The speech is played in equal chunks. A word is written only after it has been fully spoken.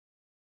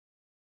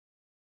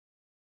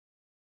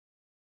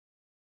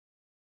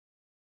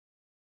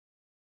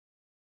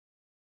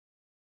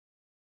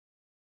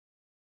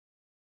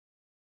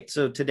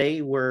So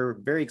today we're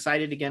very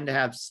excited again to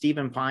have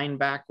Stephen Pyne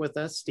back with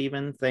us.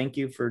 Stephen, thank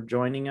you for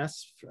joining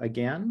us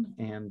again,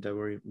 and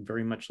we're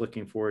very much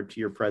looking forward to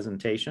your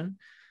presentation.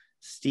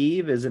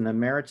 Steve is an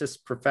emeritus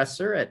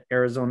professor at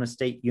Arizona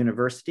State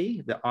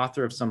University, the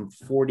author of some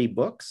 40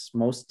 books,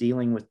 most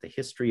dealing with the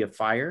history of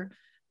fire,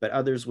 but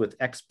others with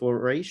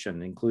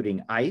exploration,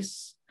 including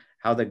ice,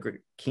 how the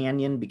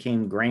canyon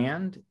became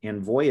grand,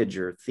 and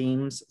Voyager,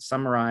 themes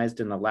summarized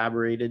and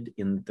elaborated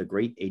in the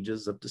great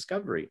ages of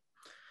discovery.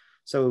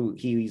 So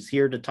he's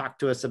here to talk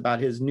to us about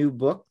his new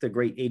book, The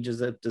Great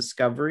Ages of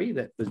Discovery,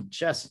 that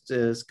just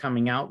is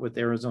coming out with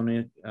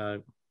Arizona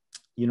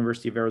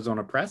University of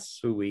Arizona Press,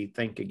 who we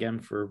thank again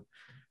for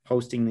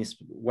hosting these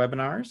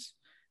webinars.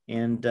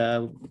 And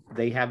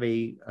they have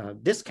a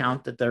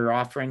discount that they're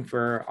offering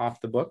for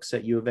off the books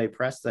at U of A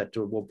Press that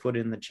we'll put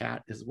in the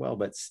chat as well.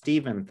 But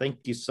Stephen,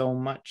 thank you so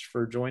much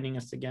for joining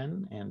us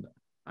again. And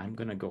I'm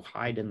going to go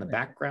hide in the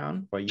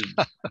background while you...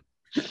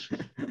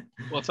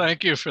 Well,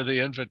 thank you for the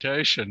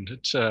invitation.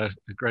 It's a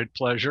great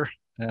pleasure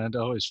and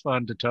always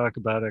fun to talk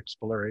about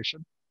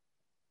exploration.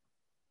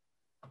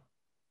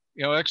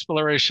 You know,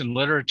 exploration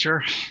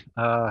literature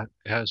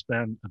has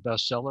been a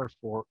bestseller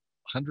for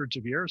hundreds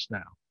of years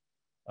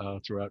now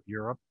throughout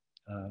Europe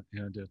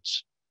and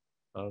its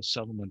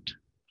settlement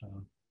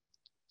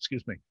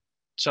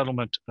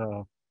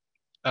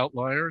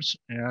outliers.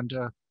 And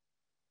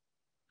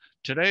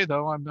today,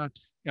 though, I'm not,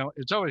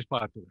 it's always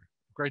popular.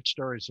 Great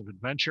stories of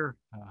adventure,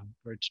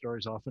 great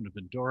stories often of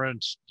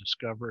endurance,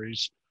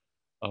 discoveries,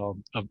 of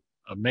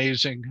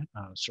amazing,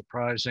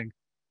 surprising,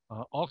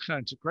 all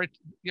kinds of great,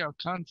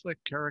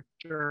 conflict,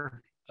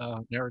 character,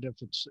 narrative.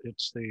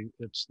 It's the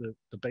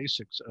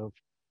basics of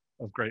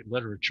great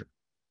literature.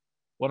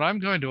 What I'm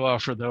going to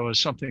offer, though, is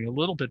something a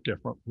little bit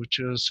different, which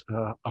is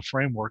a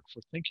framework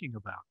for thinking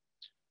about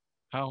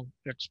how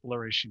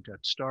exploration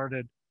got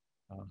started,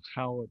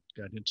 how it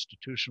got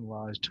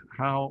institutionalized,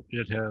 how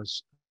it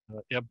has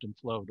ebbed and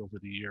flowed over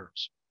the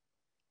years.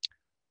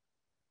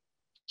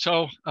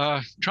 So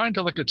trying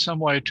to look at some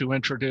way to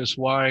introduce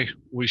why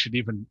we should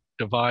even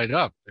divide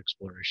up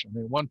exploration. I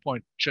mean, at one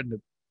point, shouldn't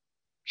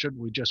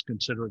we just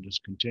consider it as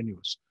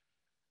continuous?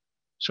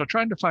 So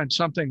trying to find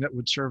something that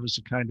would serve as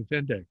a kind of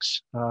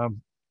index,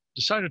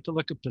 decided to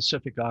look at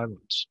Pacific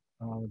islands.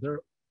 There are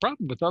a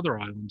problem with other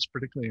islands,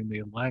 particularly in the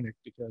Atlantic,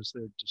 because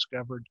they're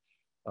discovered,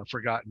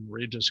 forgotten,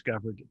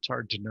 rediscovered. It's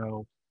hard to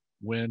know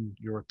when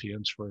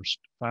Europeans first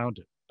found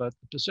it. But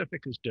the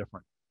Pacific is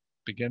different,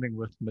 beginning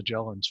with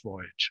Magellan's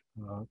voyage.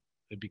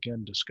 They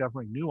began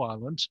discovering new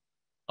islands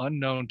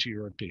unknown to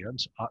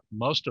Europeans,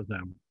 most of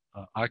them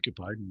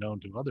occupied and known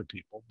to other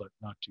people, but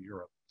not to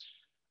Europe.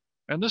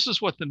 And this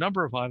is what the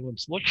number of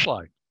islands looks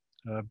like,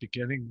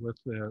 beginning with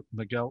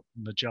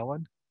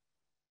Magellan,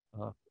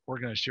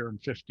 organized here in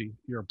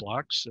 50-year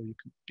blocks. So you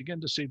can begin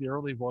to see the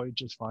early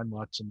voyages find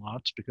lots and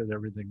lots because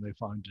everything they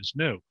find is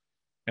new.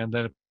 And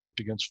then it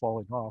begins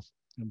falling off.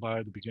 And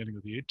by the beginning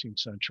of the 18th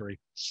century,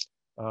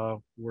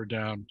 we're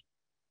down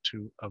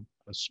to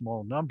a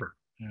small number.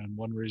 And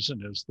one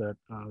reason is that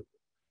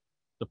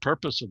the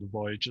purpose of the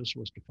voyages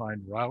was to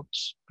find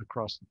routes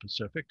across the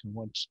Pacific. And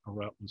once a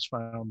route was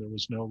found, there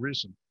was no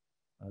reason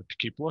to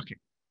keep looking.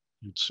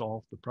 You'd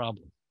solve the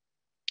problem.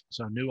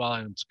 So new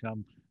islands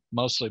come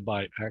mostly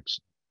by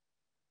accident.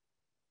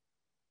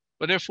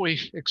 But if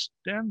we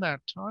extend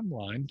that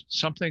timeline,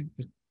 something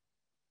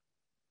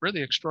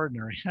really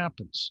extraordinary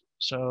happens.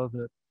 So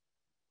that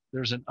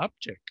there's an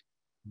uptick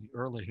in the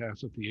early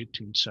half of the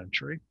 18th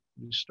century.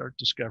 We start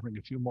discovering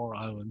a few more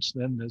islands,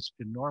 then this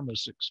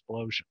enormous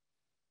explosion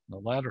in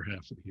the latter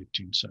half of the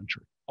 18th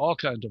century. All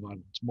kinds of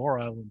islands, more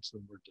islands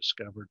than were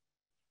discovered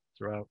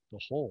throughout the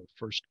whole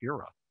first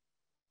era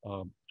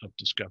of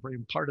discovery.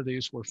 And part of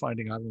these, we're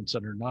finding islands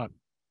that are not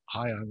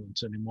high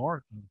islands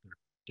anymore. They're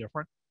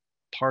different.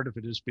 Part of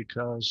it is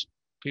because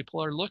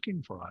people are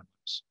looking for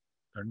islands.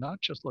 They're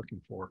not just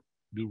looking for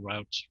new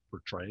routes for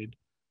trade.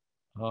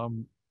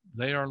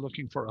 They are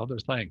looking for other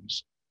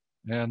things.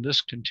 And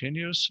this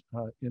continues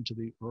into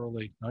the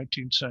early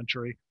 19th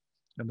century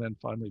and then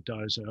finally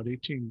dies out.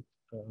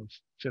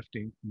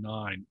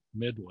 1859,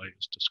 Midway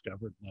is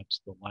discovered, and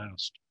that's the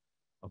last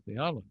of the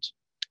islands.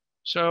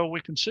 So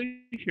we can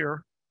see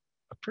here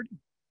a pretty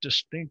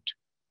distinct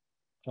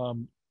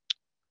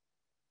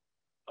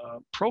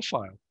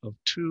profile of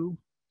two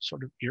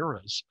sort of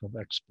eras of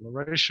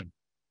exploration.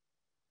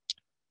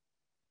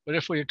 But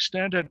if we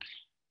extend it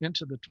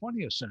into the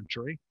 20th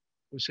century,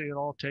 we see it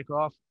all take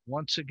off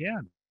once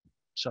again.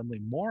 Suddenly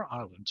more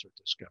islands are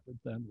discovered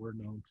than were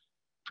known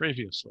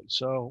previously.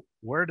 So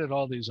where did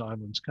all these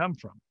islands come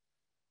from?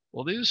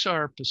 Well, these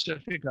are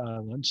Pacific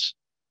islands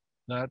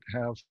that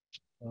have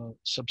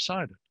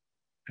subsided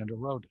and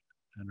eroded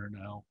and are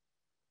now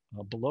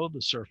below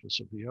the surface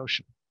of the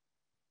ocean.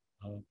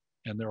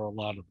 And there are a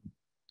lot of them.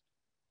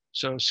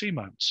 So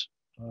seamounts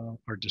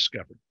are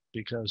discovered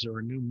because there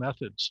are new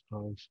methods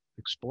of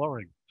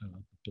exploring the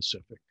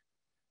Pacific.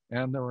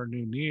 And there are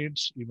new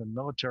needs, even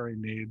military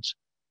needs,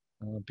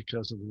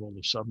 because of the role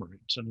of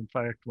submarines. And in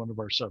fact, one of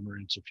our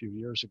submarines a few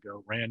years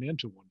ago ran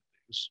into one of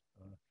these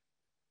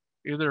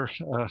either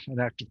an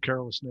act of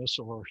carelessness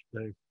or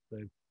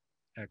they've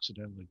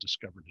accidentally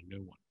discovered a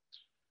new one.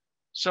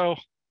 So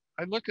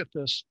I look at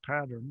this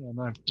pattern and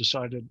I've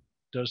decided,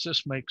 does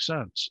this make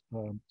sense?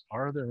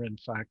 Are there in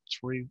fact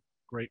three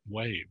great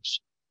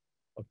waves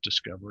of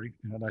discovery?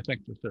 And I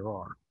think that there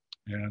are.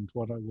 And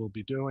what I will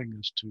be doing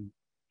is to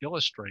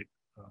illustrate,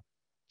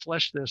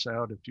 flesh this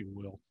out, if you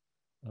will,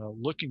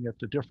 looking at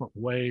the different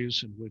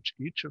ways in which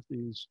each of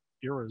these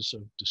eras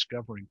of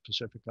discovering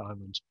Pacific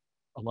Islands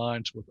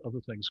aligns with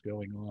other things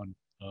going on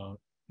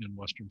in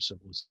Western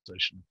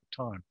civilization at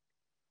the time.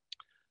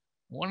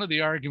 One of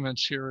the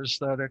arguments here is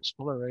that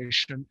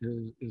exploration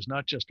is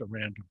not just a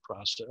random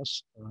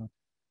process.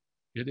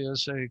 It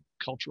is a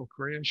cultural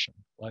creation,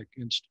 like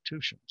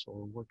institutions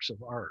or works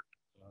of art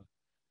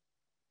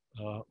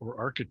or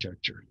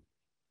architecture.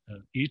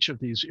 Each of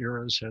these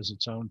eras has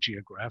its own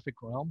geographic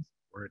realm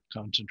where it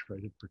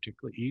concentrated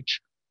particularly.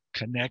 Each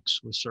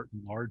connects with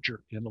certain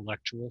larger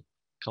intellectual,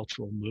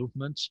 cultural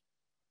movements.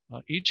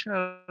 Each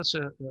has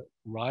a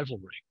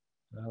rivalry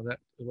that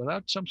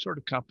without some sort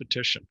of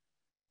competition,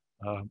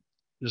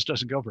 this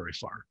doesn't go very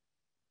far.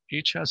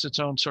 Each has its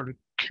own sort of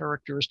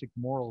characteristic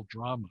moral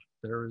drama.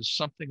 There is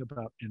something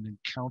about an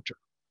encounter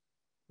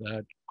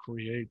that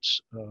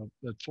creates,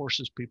 that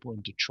forces people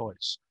into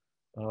choice,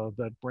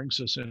 that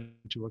brings us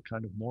into a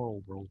kind of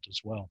moral world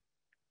as well.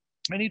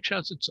 And each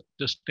has its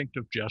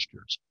distinctive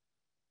gestures,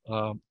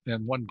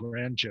 and one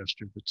grand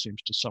gesture that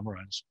seems to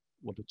summarize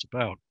what it's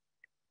about.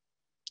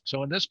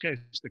 So in this case,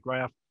 the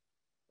graph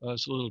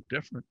is a little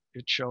different.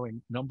 It's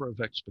showing number of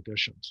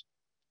expeditions.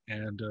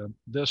 And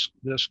this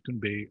can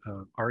be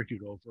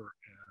argued over,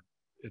 and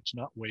it's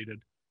not weighted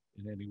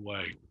in any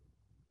way,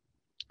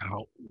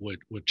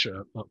 which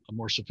a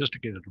more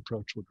sophisticated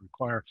approach would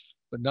require.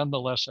 But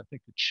nonetheless, I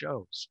think it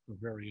shows a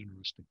very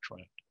interesting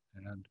trend.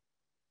 And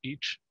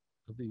each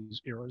of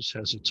these eras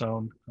has its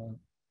own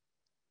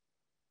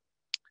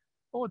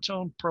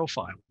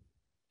profile.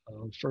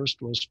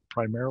 First was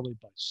primarily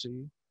by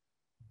sea,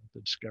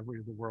 the discovery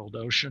of the world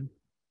ocean,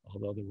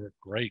 although there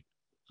were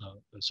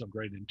some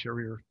great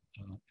interior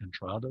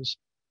entradas.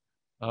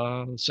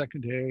 The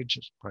second age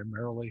is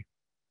primarily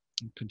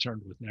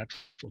concerned with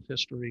natural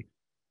history,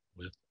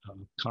 with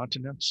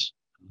continents,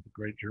 the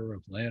great era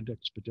of land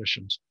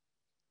expeditions.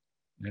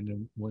 And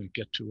then when we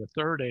get to a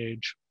third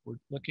age, we're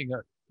looking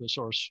at the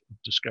source of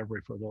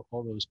discovery for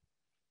all those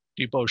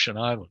deep ocean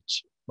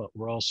islands, but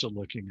we're also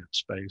looking at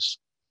space.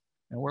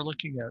 And we're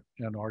looking at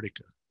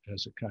Antarctica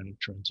as a kind of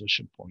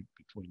transition point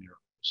between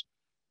eras.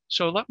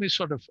 So let me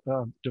sort of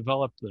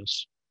develop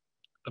this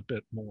a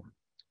bit more.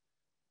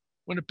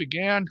 When it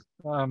began,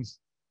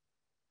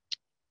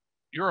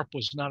 Europe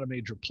was not a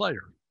major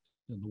player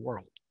in the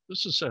world.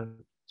 This is a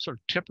sort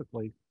of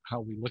typically how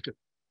we look at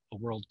a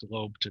world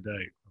globe today,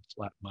 a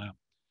flat map.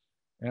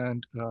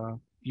 And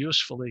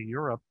usefully,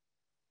 Europe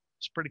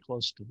is pretty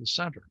close to the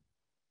center.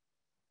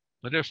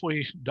 But if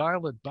we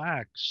dial it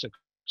back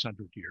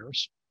 600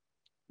 years,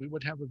 we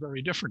would have a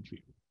very different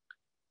view.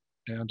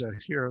 And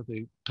here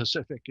the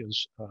Pacific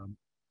is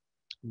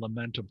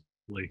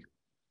lamentably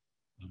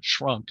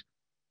shrunk,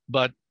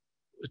 but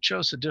it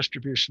shows the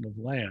distribution of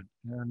land.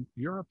 And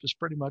Europe is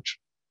pretty much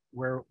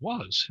where it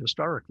was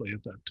historically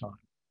at that time,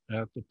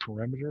 at the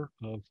perimeter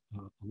of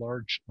a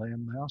large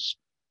landmass,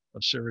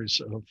 a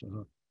series of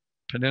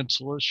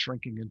peninsulas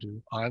shrinking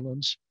into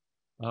islands,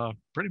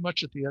 pretty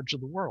much at the edge of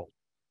the world.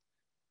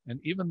 And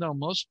even though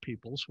most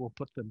peoples will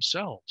put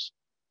themselves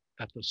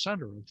at the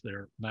center of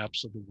their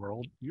maps of the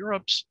world,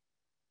 Europe's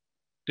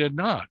did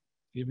not.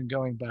 Even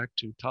going back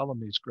to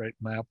Ptolemy's great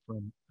map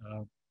from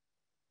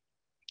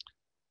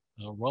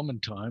Roman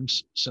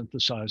times,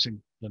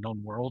 synthesizing the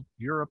known world,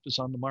 Europe is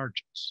on the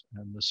margins,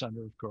 and the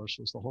center, of course,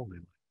 was the Holy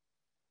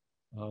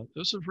Land.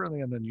 This is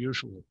really an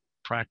unusual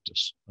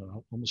practice.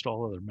 Almost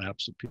all other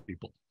maps of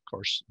people, of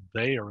course,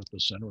 they are at the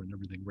center and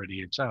everything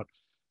radiates out.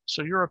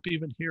 So Europe,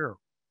 even here,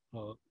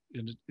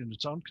 in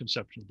its own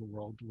conception of the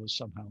world, was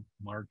somehow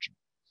marginal.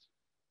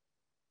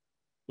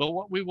 Well,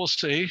 what we will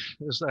see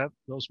is that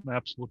those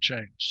maps will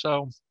change.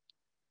 So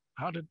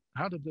how did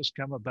this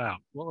come about?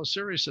 Well, a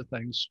series of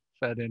things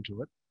fed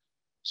into it,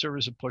 a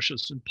series of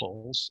pushes and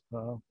pulls.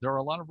 There are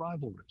a lot of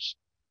rivalries,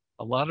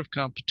 a lot of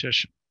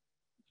competition,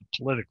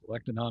 political,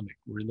 economic,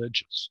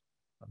 religious,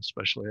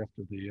 especially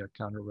after the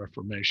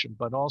Counter-Reformation,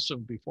 but also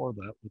before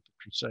that with the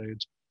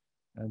Crusades,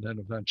 and then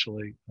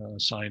eventually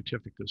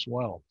scientific as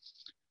well.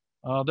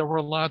 There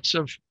were lots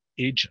of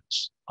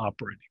agents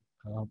operating.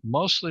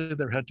 Mostly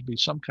there had to be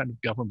some kind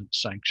of government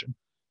sanction,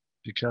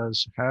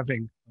 because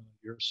having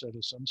your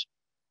citizens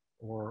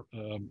or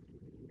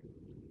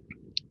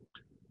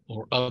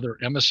other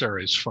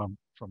emissaries from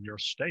your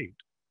state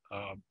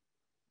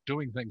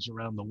doing things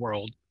around the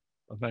world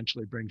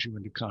eventually brings you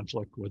into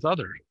conflict with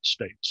other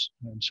states.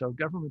 And so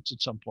governments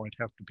at some point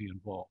have to be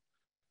involved.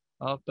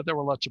 But there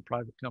were lots of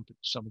private companies,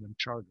 some of them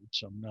chartered,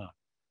 some not.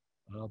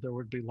 There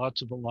would be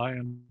lots of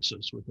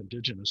alliances with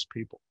indigenous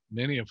people,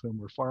 many of whom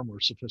were far more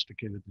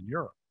sophisticated than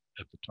Europe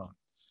at the time.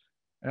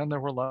 And there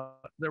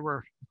were,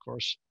 of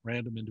course,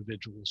 random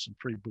individuals and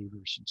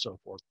freebooters and so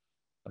forth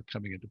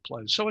coming into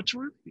play. So it's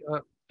really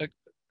a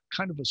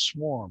kind of a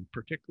swarm,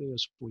 particularly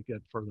as we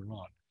get further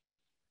on.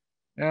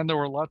 And there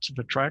were lots of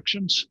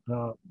attractions,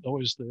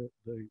 always the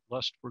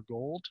lust for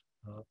gold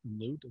and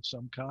loot of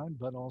some kind,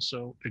 but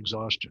also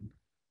exhaustion.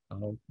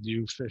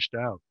 You fished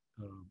out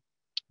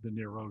the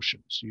near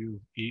oceans.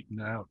 You've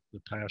eaten out the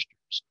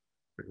pastures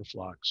for your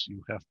flocks.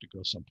 You have to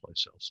go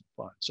someplace else and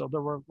find. So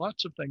there were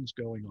lots of things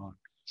going on,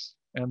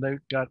 and they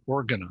got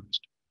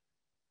organized.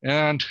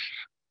 And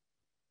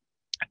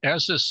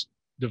as this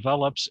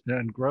develops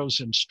and grows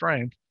in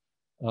strength,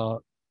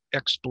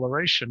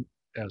 exploration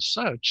as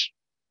such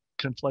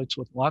conflates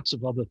with lots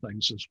of other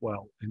things as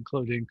well,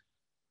 including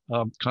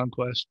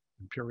conquest,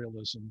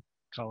 imperialism,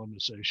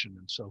 colonization,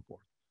 and so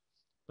forth.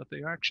 But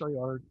they actually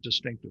are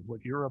distinctive.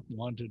 What Europe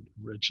wanted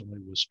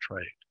originally was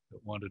trade.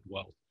 It wanted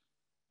wealth.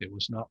 It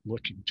was not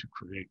looking to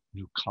create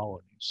new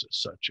colonies as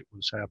such. It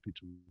was happy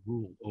to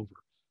rule over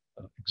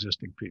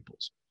existing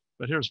peoples.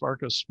 But here's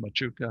Vargas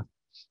Machuca,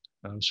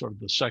 sort of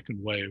the second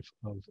wave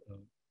of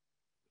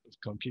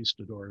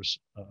conquistadors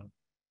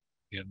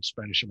in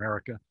Spanish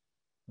America,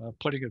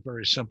 putting it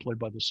very simply,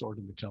 by the sword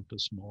and the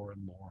compass, more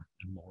and more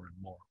and more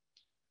and more.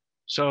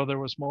 So there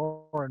was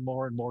more and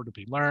more and more to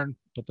be learned,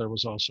 but there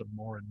was also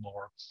more and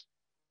more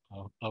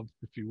of,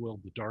 if you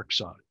will, the dark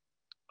side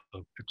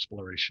of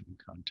exploration and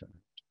contact.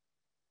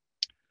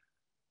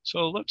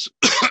 So let's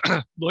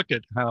look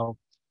at how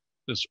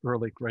this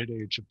early great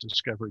age of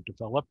discovery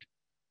developed.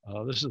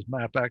 This is a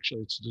map,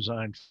 actually, it's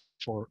designed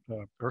for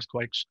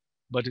earthquakes,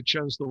 but it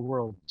shows the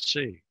world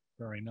sea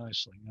very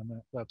nicely. And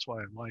that's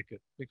why I like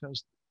it,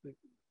 because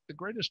the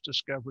greatest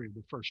discovery of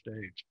the first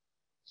age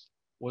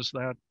was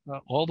that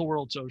all the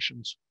world's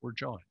oceans were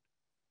joined.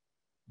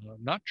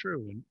 Not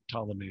true in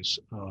Ptolemy's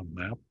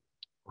map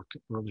or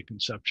early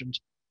conceptions,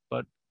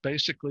 but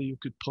basically you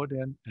could put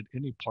in at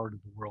any part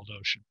of the world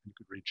ocean, you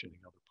could reach any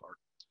other part.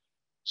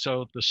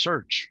 So the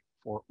search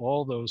for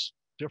all those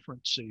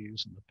different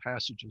seas and the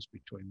passages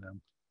between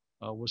them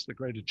was the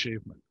great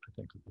achievement, I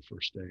think, of the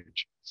first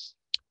stage.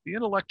 The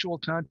intellectual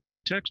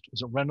context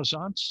was a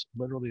renaissance,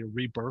 literally a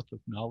rebirth of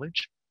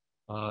knowledge.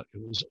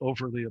 It was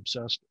overly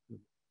obsessed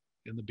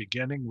in the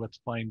beginning with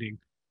finding,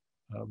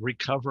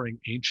 recovering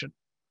ancient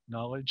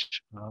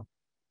knowledge,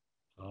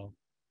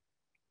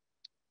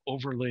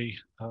 overly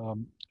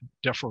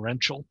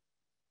deferential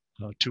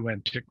to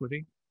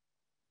antiquity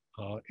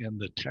in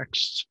the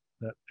texts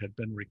that had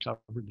been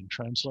recovered and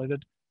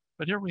translated.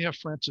 But here we have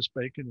Francis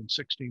Bacon in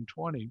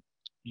 1620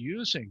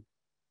 using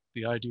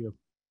the idea of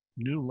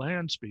new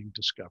lands being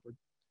discovered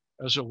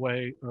as a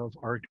way of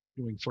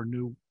arguing for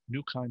new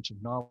kinds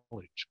of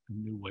knowledge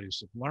and new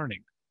ways of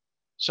learning.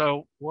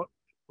 So what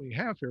we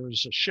have here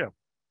is a ship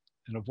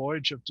and a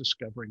voyage of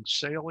discovering,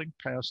 sailing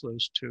past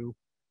those two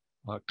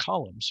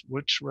columns,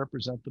 which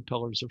represent the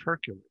Pillars of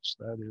Hercules,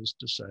 that is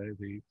to say,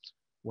 the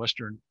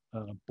western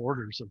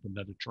borders of the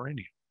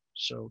Mediterranean.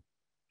 So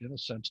in a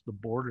sense, the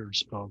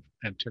borders of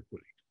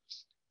antiquity.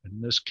 In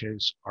this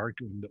case,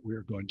 arguing that we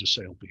are going to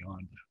sail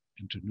beyond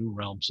that into new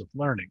realms of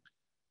learning,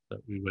 that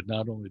we would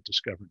not only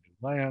discover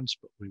new lands,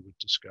 but we would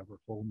discover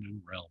whole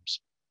new realms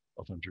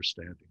of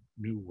understanding,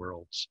 new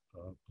worlds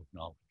of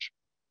knowledge.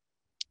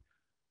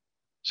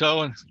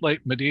 So in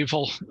late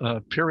medieval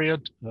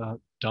period,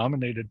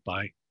 dominated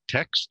by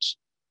texts,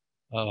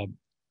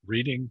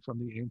 reading from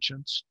the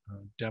ancients,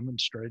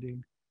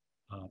 demonstrating,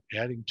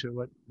 adding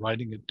to it,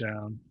 writing it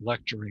down,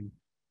 lecturing,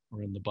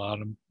 or in the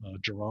bottom,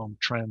 Jerome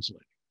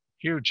translating.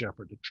 Huge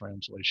effort at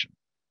translation,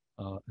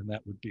 and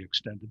that would be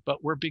extended.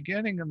 But we're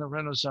beginning in the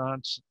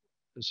Renaissance,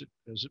 as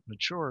it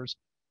matures,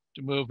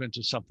 to move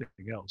into something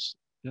else,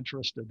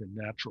 interested in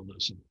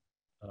naturalism,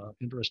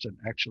 interested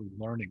in actually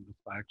learning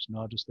the facts,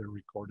 not as they're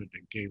recorded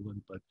in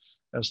Galen, but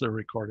as they're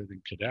recorded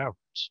in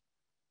cadavers,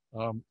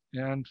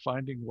 and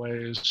finding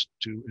ways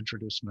to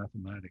introduce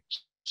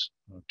mathematics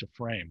to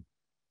frame.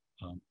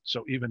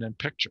 So even in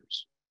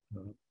pictures,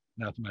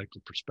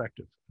 mathematical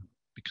perspective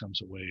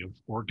becomes a way of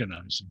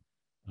organizing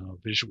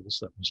visuals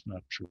that was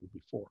not true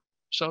before.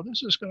 So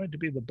this is going to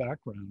be the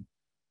background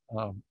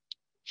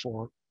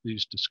for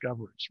these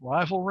discoveries.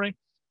 Rivalry,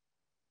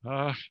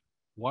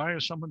 why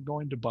is someone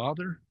going to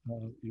bother?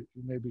 You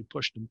may be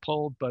pushed and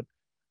pulled, but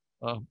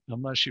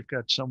unless you've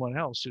got someone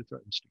else who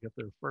threatens to get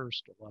there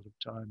first, a lot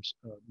of times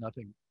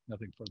nothing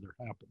further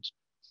happens.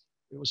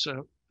 It was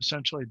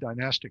essentially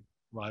dynastic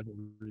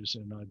rivalries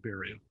in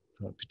Iberia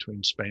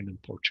between Spain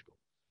and Portugal.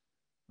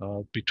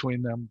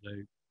 Between them,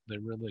 they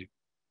really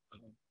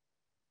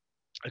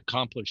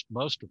accomplished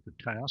most of the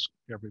task.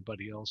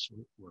 Everybody else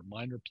were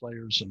minor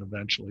players, and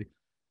eventually,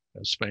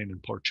 as Spain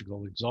and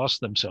Portugal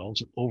exhaust themselves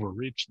and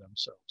overreach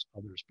themselves,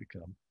 others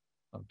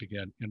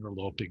began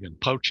interloping and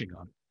poaching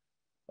on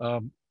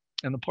it.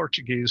 And the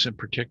Portuguese in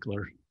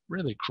particular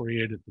really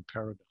created the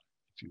paradigm,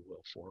 if you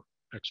will, for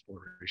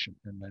exploration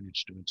and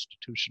managed to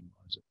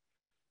institutionalize it.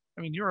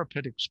 I mean, Europe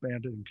had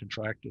expanded and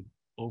contracted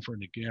over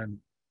and again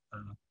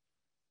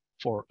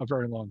for a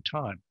very long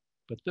time,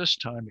 but this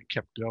time it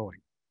kept going.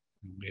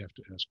 And we have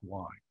to ask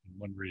why. And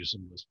one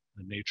reason was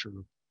the nature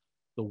of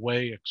the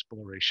way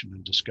exploration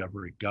and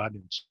discovery got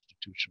institutionalized.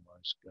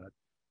 institutionalized, got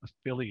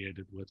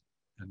affiliated with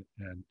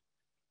and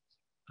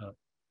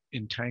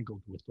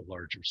entangled with the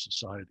larger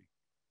society.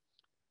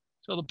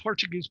 So the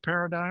Portuguese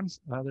paradigm,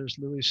 there's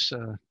Luis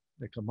de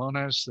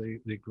Camões,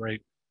 the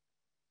great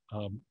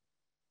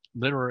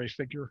literary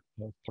figure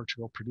of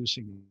Portugal,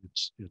 producing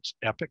its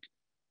epic,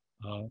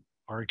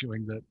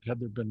 arguing that had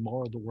there been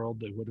more of the world,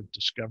 they would have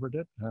discovered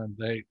it. And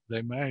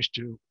they managed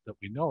to, that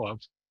we know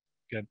of,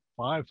 get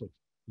 5 of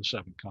the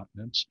 7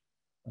 continents,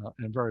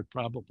 and very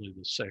probably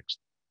the 6th.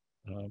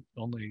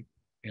 Only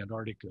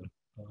Antarctica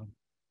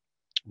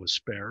was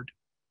spared.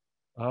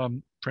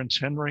 Prince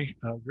Henry,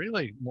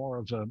 really more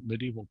of a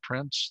medieval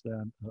prince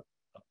than a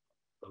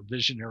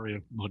visionary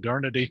of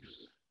modernity,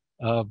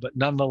 but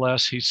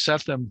nonetheless, he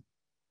set them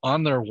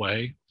on their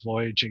way,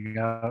 voyaging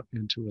out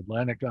into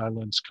Atlantic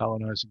islands,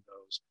 colonizing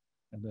those,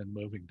 and then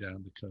moving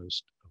down the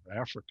coast of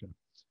Africa.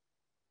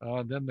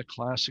 Then the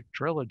classic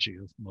trilogy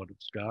of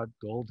motives, God,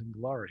 gold, and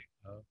glory.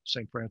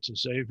 St.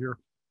 Francis Xavier,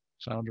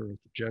 founder of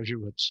the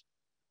Jesuits,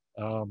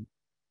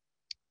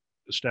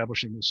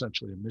 establishing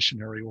essentially a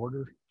missionary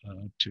order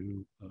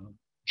to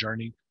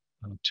journey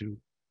to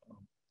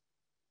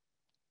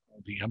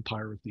the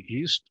Empire of the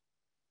East.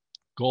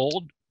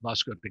 Gold,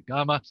 Vasco da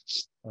Gama,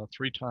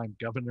 3-time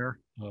governor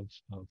of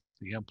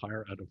the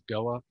empire out of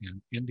Goa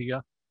in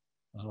India,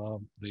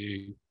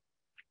 the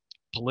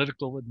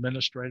political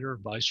administrator,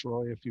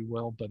 viceroy, if you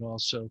will, but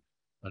also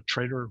a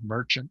trader,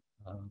 merchant.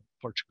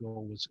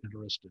 Portugal was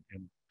interested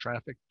in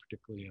traffic,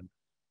 particularly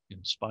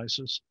in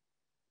spices.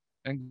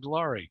 And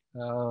glory,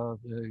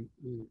 the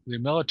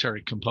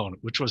military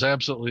component, which was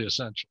absolutely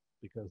essential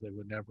because they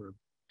would never have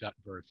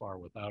gotten very far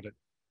without it.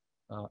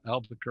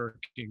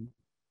 Albuquerque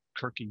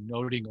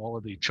noting all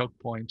of the choke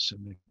points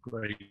and the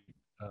great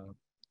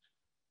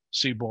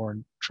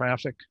seaborne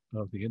traffic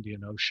of the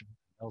Indian Ocean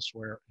and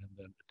elsewhere, and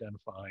then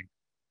identifying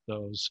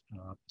those,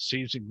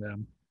 seizing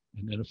them,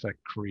 and in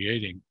effect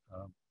creating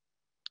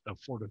a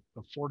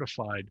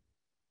fortified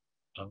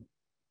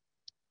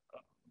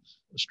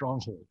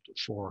stronghold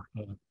for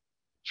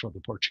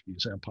the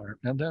Portuguese Empire,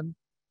 and then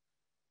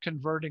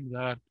converting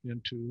that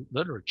into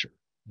literature,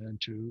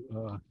 into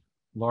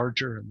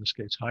larger, in this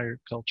case, higher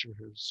culture.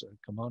 Here's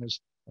Camões,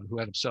 who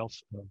had himself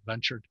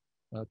ventured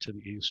to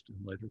the east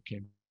and later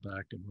came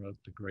back and wrote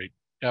the great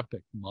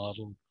epic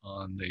modeled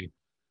on the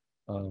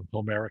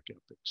Homeric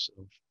epics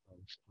of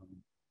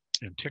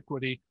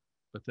antiquity,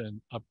 but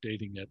then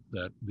updating it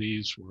that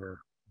these were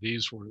the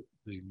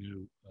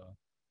new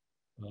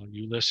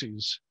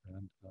Ulysses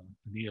and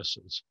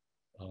Aeneas's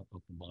of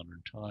the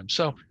modern time.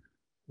 So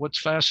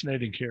what's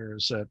fascinating here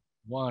is that,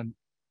 one,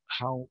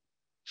 how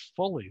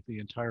fully the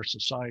entire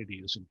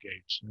society is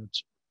engaged. And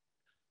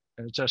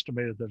it's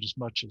estimated that as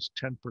much as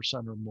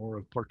 10% or more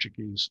of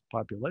Portuguese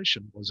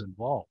population was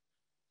involved,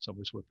 so it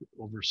was with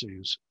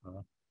overseas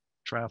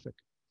traffic.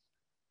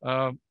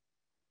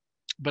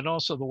 But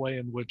also the way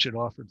in which it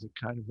offered the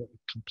kind of a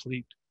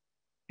complete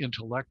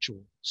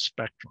intellectual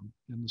spectrum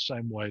in the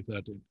same way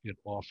that it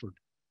offered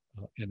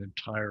an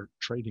entire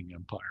trading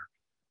empire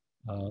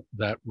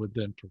that would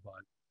then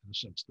provide, in a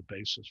sense, the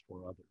basis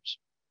for others.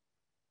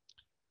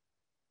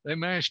 They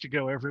managed to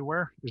go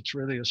everywhere. It's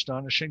really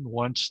astonishing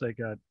once they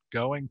got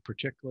going,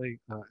 particularly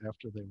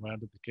after they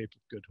rounded the Cape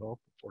of Good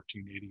Hope in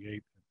 1488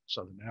 in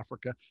Southern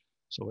Africa.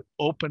 So it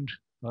opened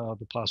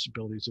the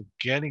possibilities of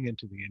getting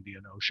into the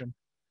Indian Ocean.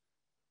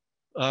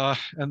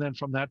 And then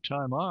from that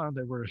time on,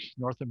 they were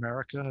North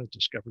America,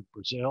 discovered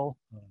Brazil,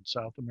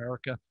 South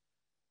America.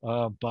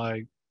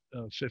 By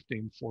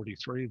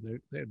 1543,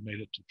 they had made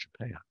it to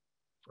Japan,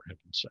 for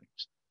heaven's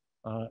sakes.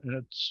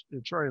 And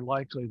it's very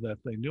likely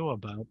that they knew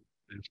about,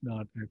 if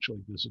not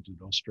actually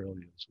visited,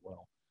 Australia as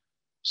well.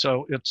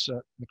 So it's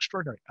an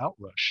extraordinary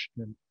outrush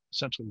in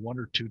essentially 1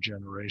 or 2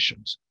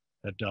 generations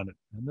had done it.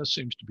 And this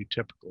seems to be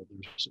typical.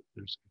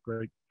 There's a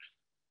great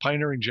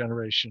pioneering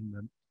generation,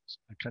 and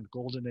a kind of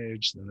golden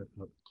age, then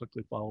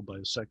quickly followed by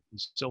a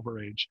silver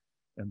age,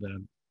 and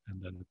then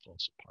it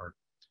falls apart.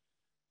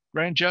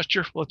 Grand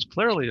gesture, well, it's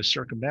clearly a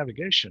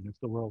circumnavigation. If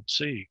the world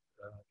sea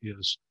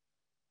is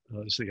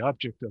the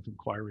object of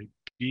inquiry,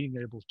 being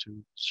able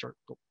to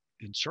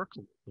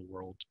encircle the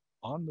world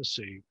on the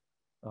sea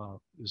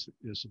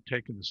is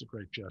taken as a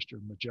great gesture.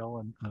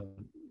 Magellan,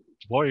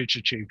 Voyage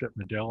achieved it.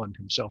 Magellan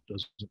himself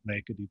doesn't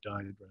make it. He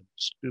died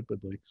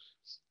stupidly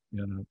in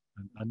an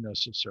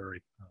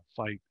unnecessary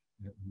fight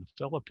in the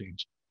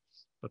Philippines.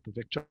 But the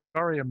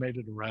Victoria made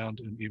it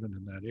around, and even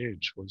in that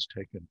age was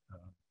taken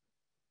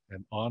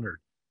and honored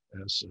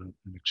as an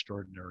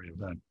extraordinary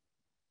event.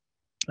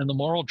 And the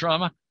moral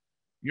drama,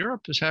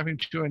 Europe is having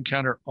to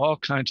encounter all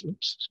kinds of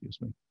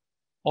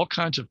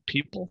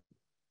people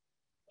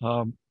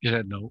it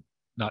had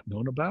not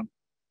known about,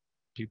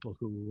 people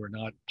who were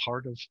not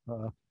part of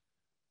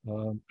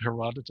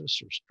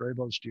Herodotus or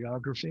Strabo's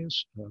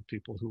geographies,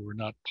 people who were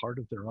not part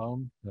of their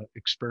own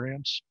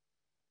experience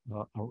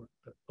of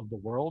the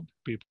world,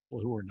 people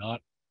who were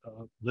not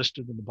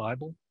listed in the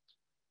Bible,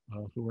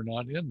 who were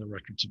not in the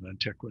records of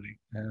antiquity,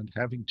 and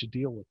having to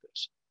deal with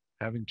this,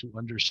 having to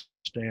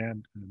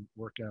understand and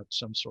work out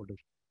some sort of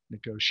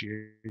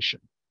negotiation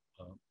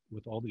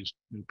with all these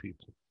new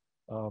people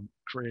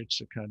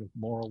creates a kind of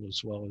moral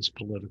as well as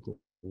political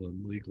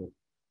and legal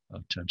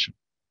tension.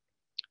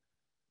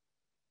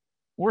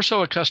 We're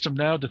so accustomed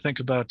now to think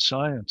about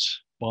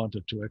science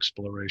bonded to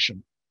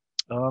exploration.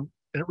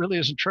 It really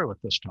isn't true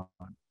at this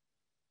time.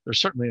 There's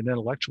certainly an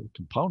intellectual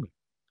component,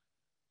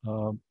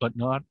 but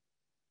not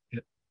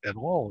at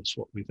all is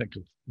what we think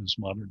of as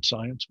modern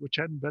science, which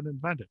hadn't been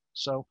invented.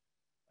 So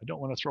I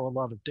don't want to throw a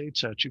lot of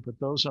dates at you, but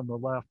those on the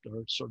left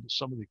are sort of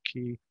some of the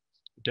key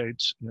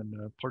dates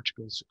in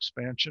Portugal's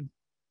expansion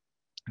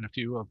and a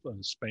few of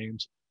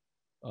Spain's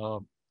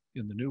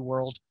in the New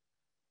World,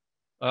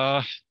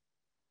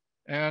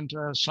 and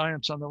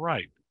science on the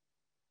right.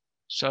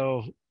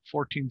 So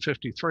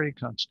 1453,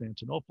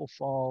 Constantinople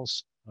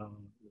falls.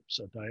 There's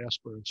a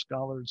diaspora of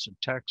scholars and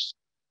texts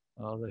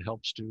that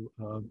helps to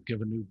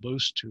give a new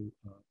boost to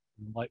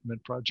the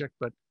Enlightenment project.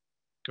 But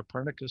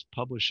Copernicus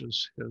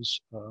publishes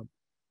his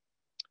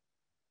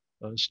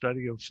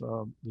study of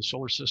the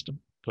solar system,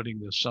 putting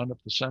the sun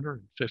at the center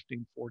in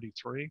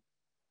 1543.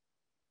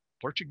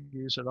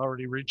 Portuguese had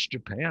already reached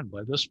Japan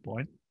by this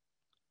point.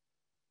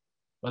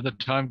 By the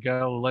time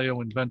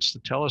Galileo invents the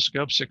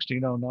telescope,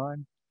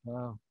 1609,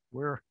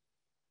 we're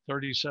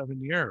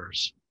 37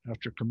 years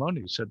after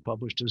Camões had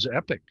published his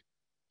epic,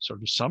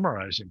 sort of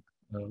summarizing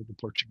the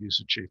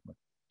Portuguese achievement.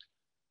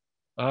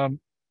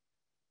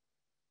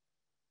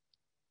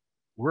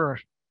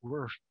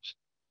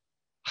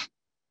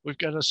 We've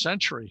got a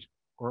century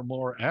or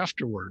more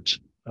afterwards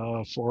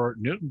for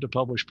Newton to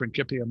publish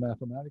Principia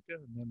Mathematica,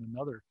 and then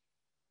another,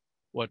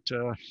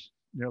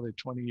 nearly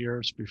 20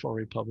 years before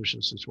he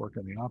publishes his work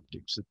on the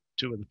optics,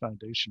 two of the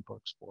foundation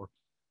books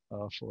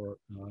for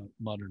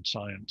modern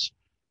science.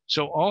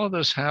 So all of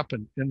this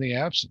happened in the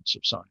absence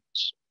of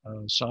science.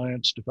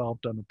 Science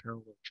developed on a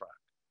parallel track.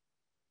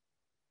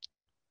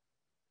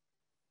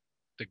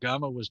 Da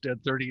Gama was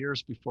dead 30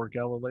 years before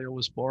Galileo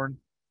was born.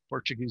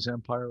 Portuguese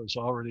Empire was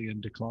already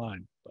in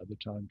decline by the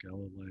time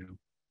Galileo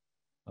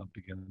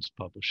begins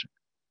publishing.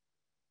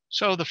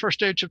 So the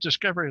first age of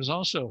discovery is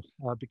also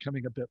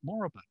becoming a bit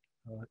moribund.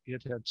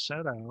 It had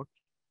set out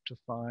to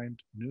find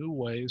new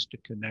ways to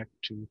connect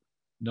to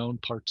known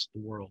parts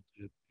of the world.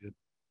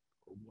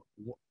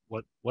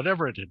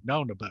 Whatever it had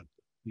known about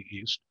the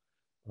East,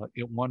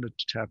 it wanted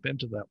to tap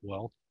into that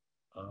wealth,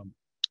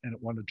 and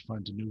it wanted to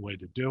find a new way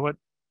to do it.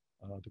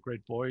 The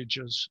great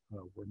voyages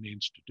were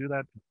means to do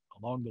that.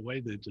 Along the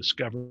way, they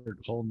discovered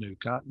whole new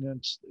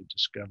continents. They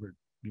discovered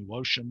new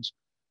oceans.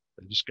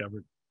 They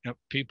discovered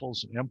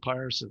peoples and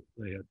empires that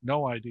they had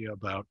no idea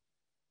about.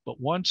 But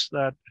once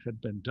that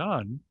had been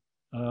done,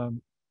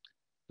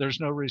 there's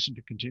no reason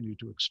to continue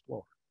to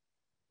explore.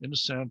 In a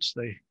sense,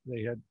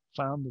 they had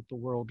found that the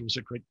world was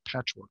a great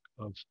patchwork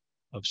of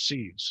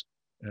seas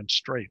and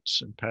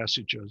straits and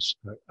passages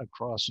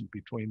across and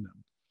between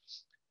them.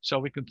 So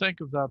we can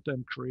think about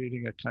them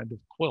creating a kind of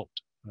quilt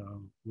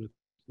with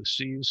the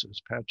seas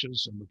as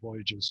patches and the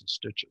voyages as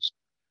stitches.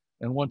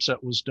 And once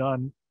that was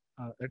done,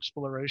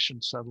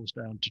 exploration settles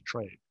down to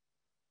trade.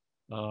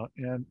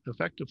 And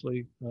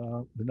effectively,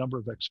 the number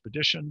of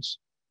expeditions,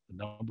 the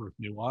number of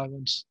new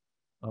islands,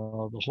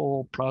 the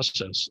whole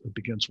process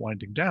begins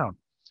winding down.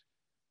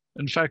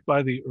 In fact,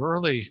 by the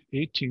early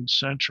 18th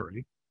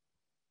century,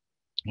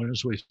 when,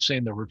 as we've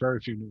seen, there were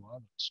very few new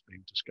islands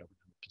being discovered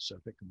in the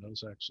Pacific, and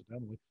those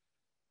accidentally,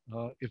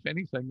 if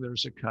anything,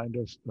 there's a kind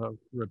of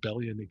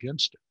rebellion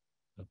against it,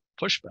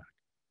 a pushback.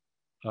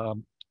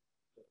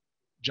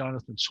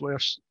 Jonathan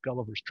Swift's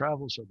Gulliver's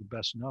Travels are the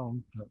best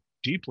known,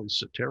 deeply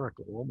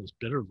satirical, almost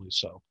bitterly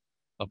so,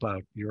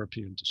 about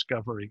European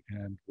discovery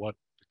and what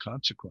the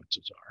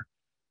consequences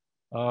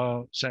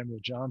are. Samuel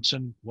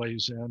Johnson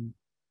weighs in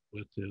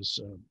with his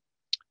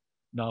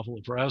novel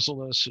of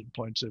Rasselas and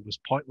points it was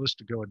pointless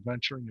to go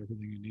adventuring. Everything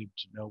you needed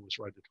to know was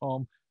right at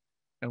home.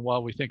 And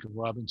while we think of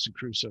Robinson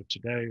Crusoe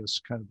today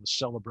as kind of a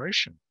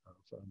celebration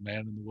of a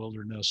man in the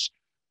wilderness,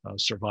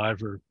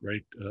 survivor,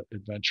 great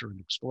adventurer and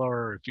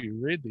explorer, if you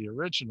read the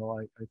original,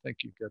 I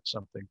think you get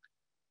something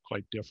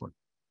quite different.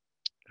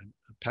 And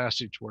a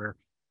passage where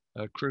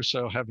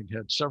Crusoe, having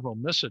had several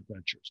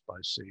misadventures by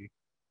sea,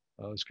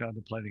 is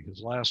contemplating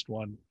his last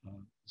one,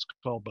 is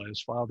called by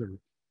his father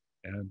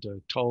and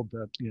told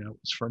that,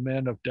 it's for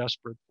men of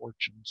desperate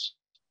fortunes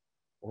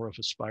or of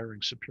aspiring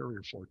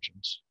superior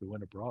fortunes who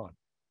went abroad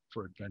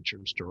for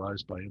adventures to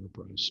rise by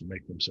enterprise and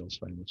make themselves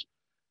famous.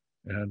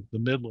 And the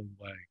middling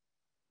way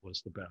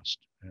was the best.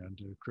 And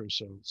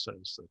Crusoe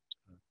says that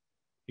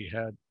he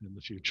had in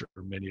the future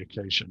many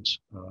occasions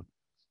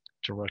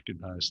to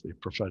recognize the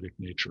prophetic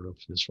nature of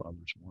his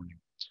father's warning.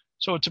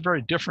 So it's a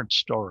very different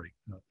story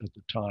at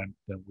the time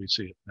than we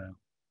see it now.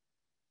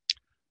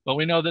 But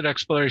we know that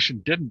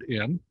exploration didn't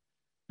end.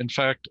 In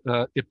fact,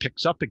 it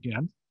picks up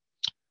again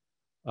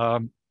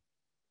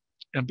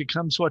and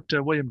becomes what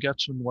William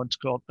Getzmann once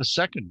called a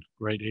second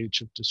great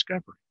age of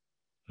discovery.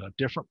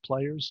 Different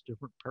players,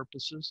 different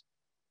purposes,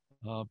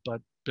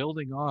 but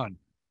building on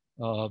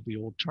the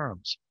old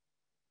terms.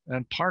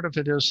 And part of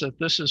it is that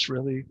this is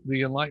really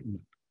the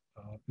Enlightenment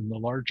in the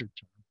larger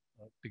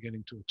term,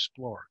 beginning to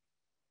explore.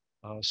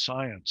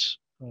 science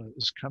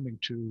is coming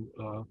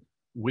to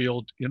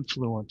wield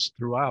influence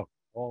throughout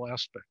all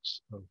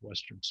aspects of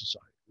Western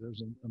society.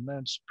 There's an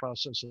immense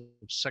process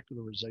of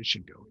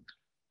secularization going.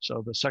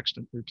 So the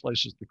sextant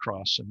replaces the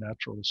cross and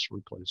naturalists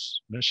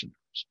replace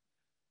missionaries.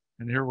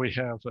 And here we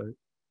have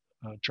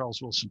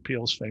Charles Wilson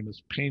Peele's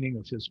famous painting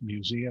of his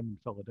museum in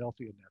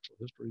Philadelphia, Natural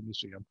History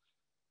Museum,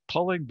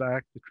 pulling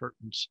back the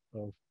curtains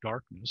of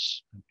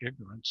darkness and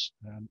ignorance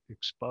and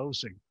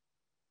exposing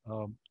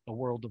a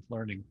world of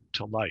learning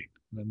to light.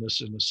 And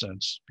this, in a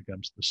sense,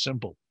 becomes the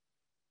symbol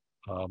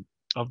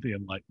of the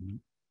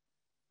Enlightenment,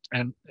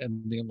 and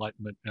the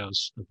Enlightenment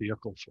as a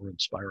vehicle for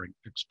inspiring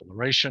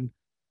exploration.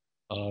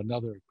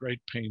 Another great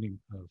painting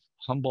of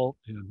Humboldt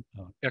in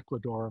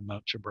Ecuador,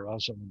 Mount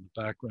Chimborazo in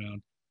the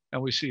background.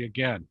 And we see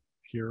again,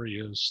 here he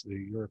is,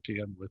 the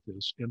European with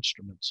his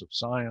instruments of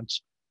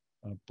science,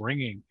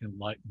 bringing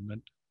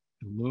enlightenment,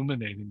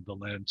 illuminating the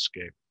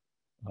landscape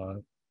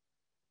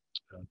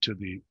to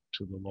the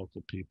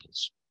local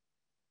peoples.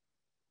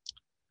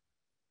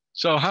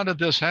 So how did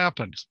this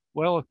happen?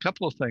 Well, a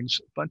couple of things,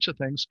 a bunch of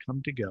things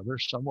come together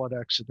somewhat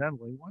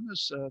accidentally. One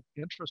is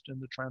interest in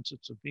the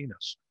transits of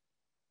Venus,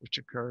 which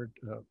occurred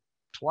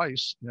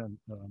twice in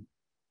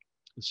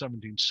the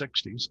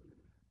 1760s.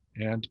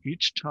 And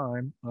each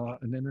time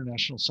an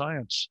international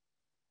science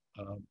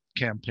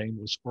campaign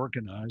was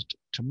organized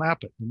to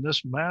map it. And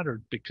this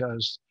mattered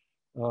because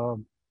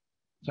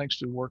thanks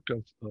to the work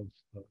of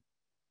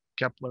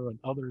Kepler and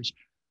others,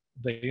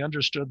 they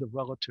understood the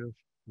relative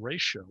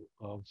ratio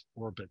of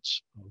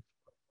orbits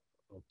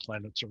of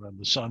planets around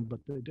the sun, but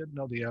they didn't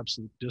know the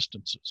absolute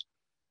distances.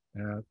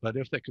 But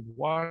if they could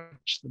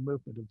watch the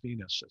movement of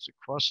Venus as it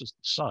crosses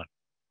the sun,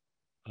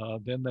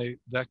 then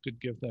that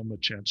could give them a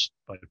chance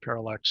by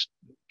parallax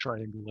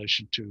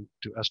triangulation to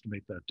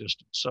estimate that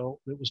distance. So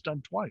it was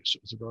done twice.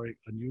 It was a very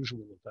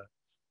unusual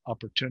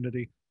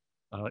opportunity.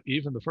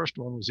 Even the first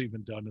one was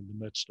even done in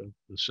the midst of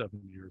the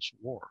 7 Years'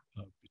 War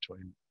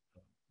between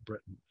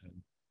Britain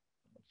and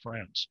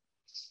France.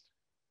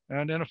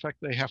 And in effect,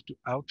 they have to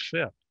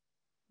outfit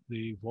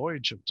the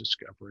voyage of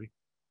discovery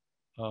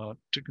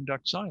to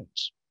conduct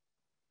science.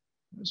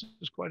 This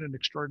is quite an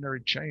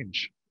extraordinary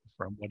change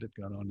from what had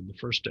gone on in the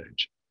first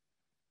stage.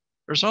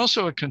 There's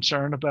also a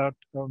concern about,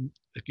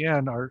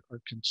 again, our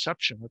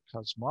conception of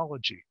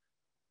cosmology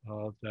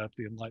that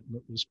the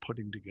Enlightenment was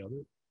putting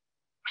together,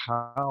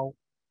 how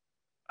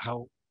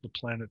the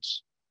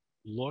planets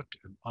look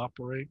and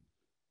operate,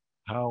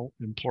 how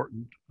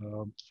important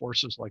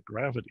forces like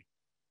gravity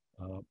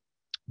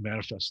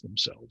manifest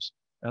themselves.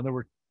 And there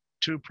were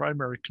two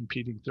primary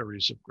competing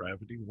theories of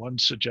gravity. One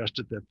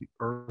suggested that the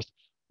Earth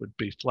would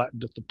be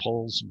flattened at the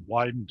poles and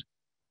widened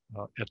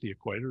at the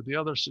equator. The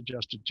other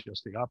suggested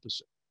just the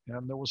opposite.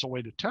 And there was a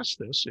way to test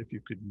this if you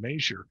could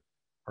measure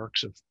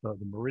arcs of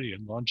the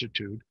meridian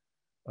longitude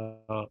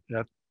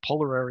at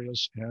polar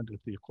areas and at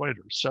the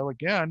equator. So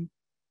again,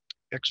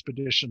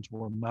 expeditions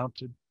were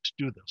mounted to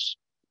do this.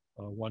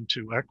 One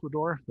to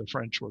Ecuador, the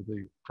French were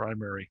the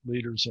primary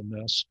leaders in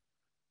this,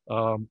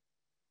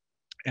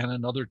 and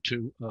another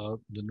to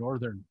the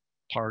northern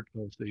part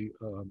of the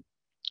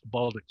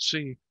Baltic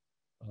Sea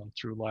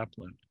through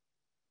Lapland.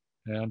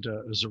 And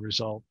as a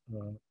result,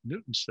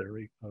 Newton's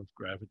theory of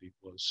gravity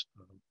was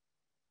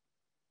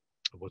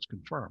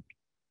confirmed.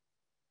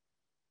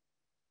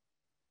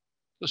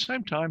 At the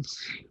same time,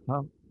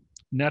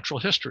 natural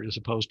history, as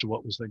opposed to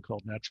what was then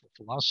called natural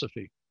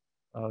philosophy,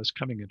 is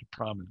coming into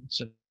prominence.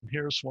 And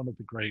here's one of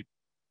the great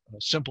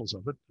symbols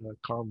of it,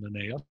 Carl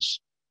Linnaeus,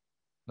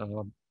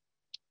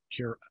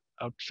 here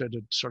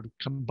outfitted, sort of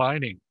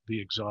combining the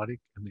exotic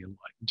and the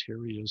enlightened.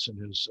 Here he is in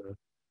his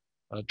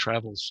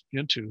travels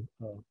into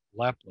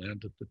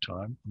Lapland at the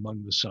time,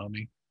 among the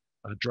Sami,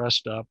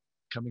 dressed up,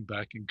 coming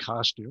back in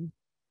costume.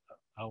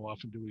 How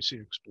often do we see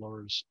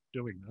explorers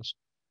doing this?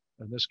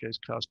 In this case,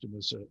 costume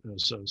as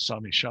a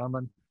Sami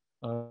shaman,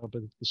 but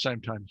at the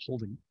same time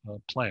holding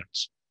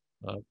plants,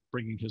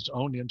 bringing his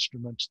own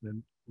instruments,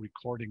 then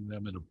recording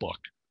them in a book.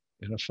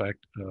 In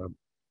effect,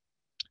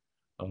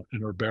 an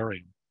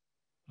herbarium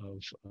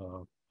of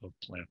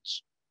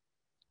plants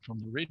from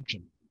the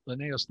region.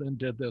 Linnaeus then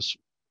did this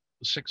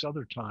 6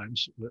 other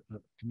times,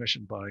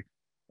 commissioned by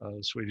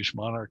the Swedish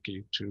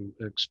monarchy to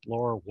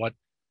explore what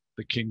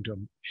the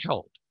kingdom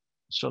held.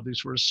 So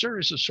these were a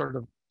series of sort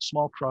of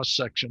small cross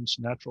sections,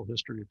 natural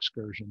history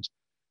excursions,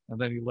 and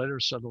then he later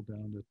settled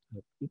down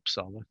at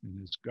Uppsala in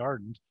his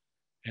garden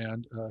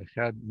and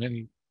had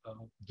many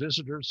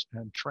visitors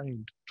and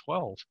trained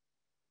 12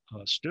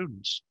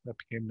 students that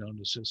became known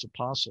as his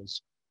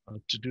apostles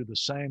to do the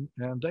same.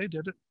 And they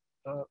did it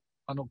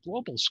on a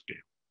global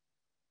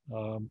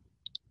scale,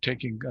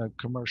 taking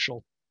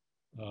commercial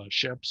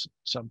ships,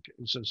 some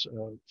cases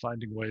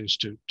finding ways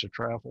to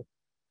travel,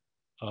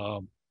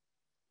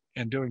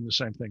 and doing the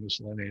same thing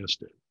as Linnaeus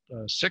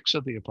did. 6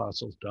 of the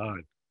apostles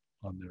died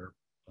on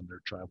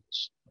their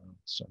travels.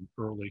 Some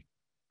early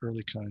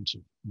kinds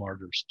of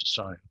martyrs to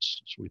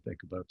science as we think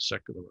about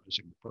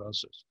secularizing the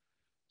process.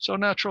 So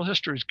natural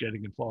history is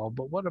getting involved,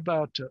 but what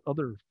about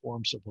other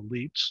forms of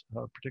elites,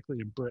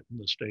 particularly in Britain,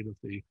 the state of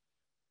the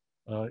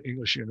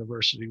English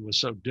university was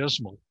so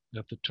dismal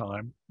at the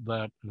time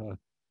that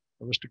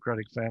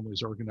aristocratic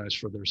families organized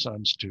for their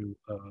sons to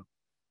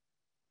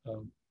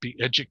be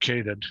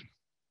educated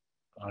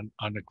on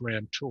a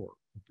grand tour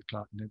of the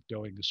continent,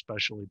 going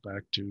especially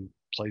back to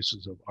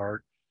places of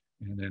art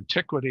and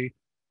antiquity.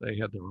 They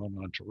had their own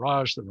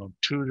entourage, their own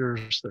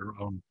tutors, their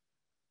own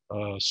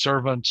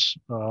servants,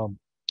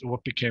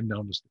 what became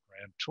known as the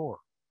Grand Tour.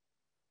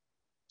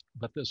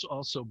 But this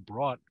also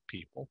brought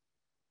people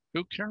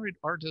who carried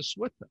artists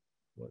with them.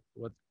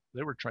 What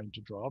they were trained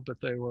to draw, but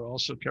they were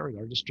also carried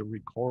artists to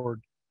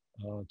record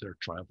their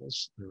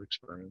travels, their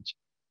experience.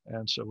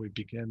 And so we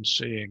begin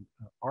seeing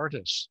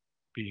artists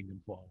being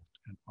involved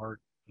and art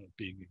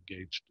being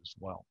engaged as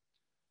well.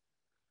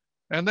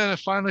 And then it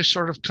finally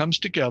sort of comes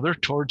together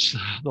towards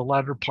the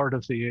latter half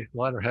of the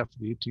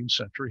 18th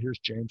century. Here's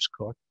James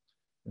Cook,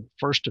 the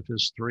first of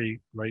his 3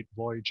 great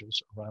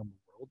voyages around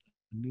the world,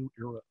 a new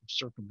era of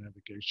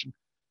circumnavigation,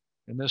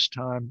 and this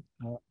time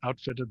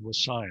outfitted with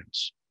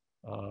science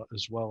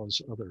as well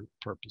as other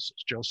purposes.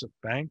 Joseph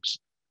Banks,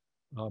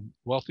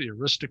 wealthy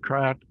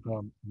aristocrat,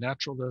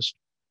 naturalist,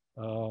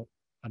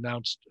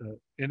 announced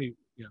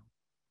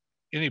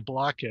any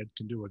blockhead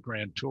can do a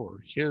grand tour.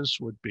 His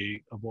would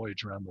be a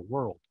voyage around the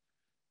world.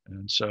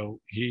 And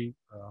so he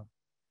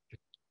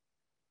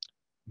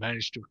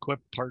managed to equip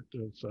part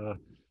of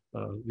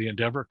the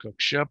Endeavour Cook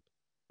ship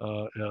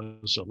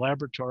as a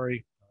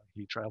laboratory.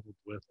 He traveled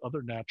with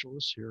other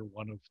naturalists. Here,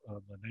 one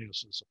of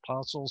Linnaeus's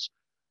apostles.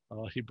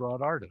 He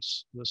brought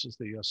artists. This is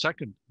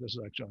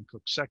actually on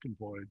Cook's second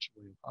voyage,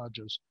 William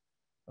Hodges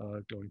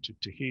going to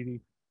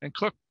Tahiti. And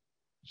Cook's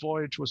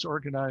voyage was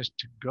organized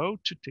to go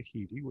to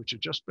Tahiti, which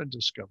had just been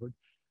discovered,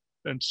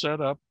 and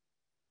set up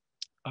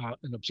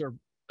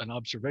an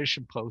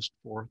observation post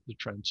for the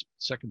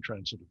second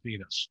transit of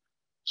Venus.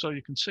 So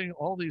you can see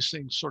all these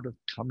things sort of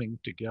coming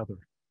together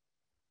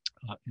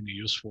in a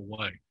useful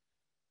way.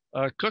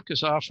 Cook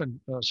is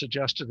often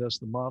suggested as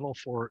the model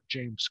for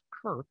James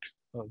Kirk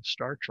of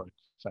Star Trek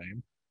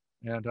fame,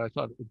 and I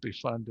thought it would be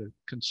fun to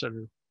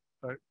consider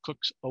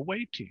Cook's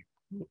away team.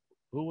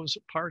 Who was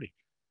at party?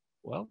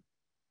 Well,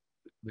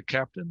 the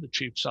captain, the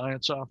chief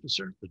science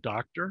officer, the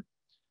doctor.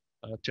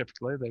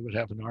 Typically, they would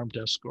have an armed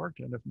escort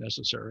and, if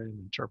necessary, an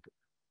interpreter.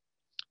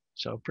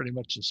 So pretty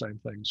much the same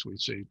things we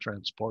see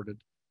transported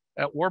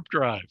at warp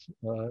drive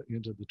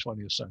into the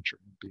 20th century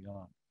and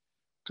beyond.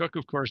 Cook,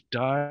 of course,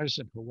 dies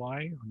in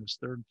Hawaii on his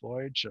 3rd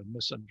voyage, a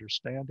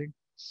misunderstanding,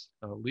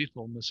 a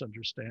lethal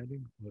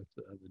misunderstanding with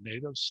the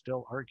natives,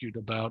 still argued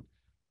about.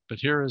 But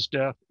here his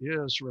death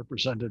is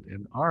represented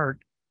in art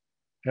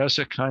as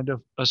a kind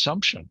of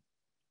assumption,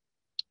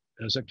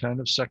 as a kind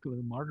of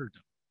secular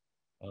martyrdom,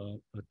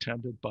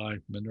 attended by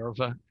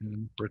Minerva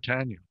and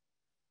Britannia.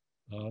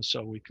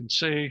 So we can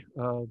see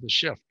the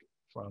shift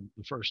from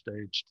the first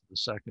age to the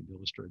second,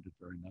 illustrated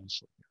very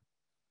nicely here.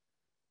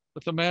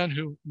 But the man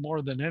who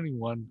more than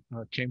anyone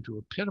came to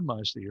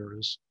epitomize the era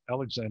is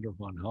Alexander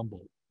von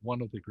Humboldt,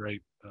 one of the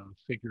great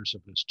figures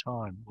of his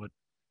time.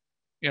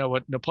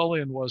 What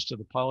Napoleon was to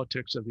the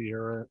politics of the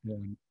era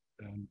and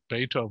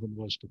Beethoven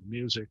was to the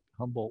music,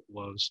 Humboldt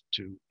was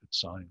to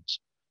its science.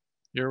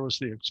 Here was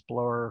the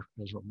explorer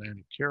as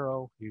romantic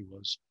hero. He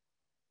was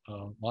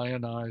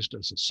lionized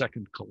as a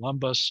second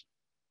Columbus.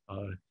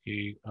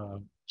 He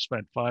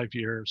spent 5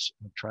 years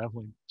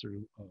traveling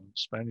through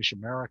Spanish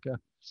America,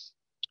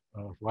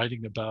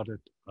 writing about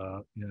it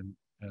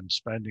and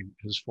spending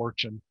his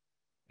fortune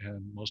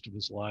and most of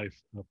his life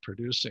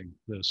producing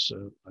this,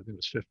 I think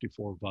it was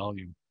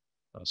 54-volume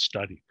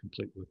study,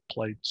 complete with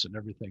plates and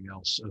everything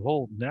else, a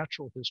whole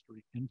natural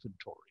history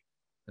inventory,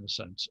 in a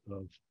sense,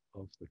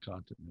 of the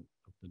continent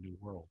of the New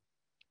World.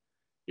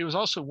 He was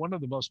also one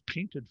of the most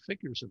painted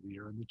figures of the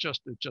year, and it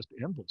just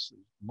endless,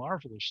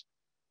 marvelous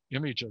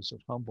images of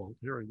Humboldt.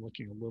 Here,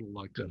 looking a little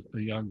like a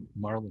young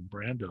Marlon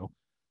Brando,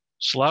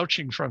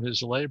 slouching from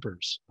his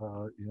labors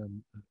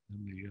in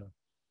the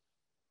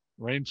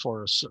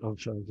rainforests of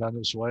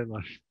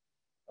Venezuela,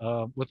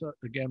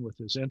 with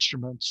his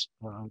instruments,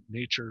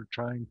 nature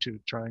trying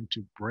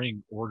to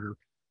bring order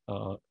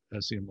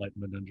as the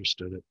Enlightenment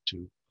understood it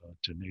to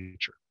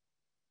nature.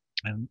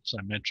 And as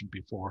I mentioned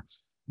before,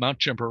 Mount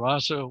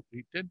Chimborazo,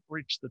 he didn't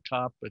reach the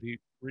top, but he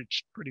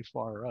reached pretty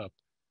far up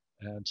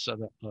and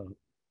set up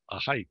a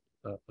height,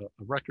 a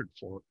record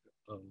for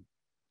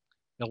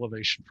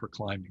elevation for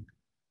climbing.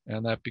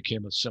 And that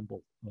became a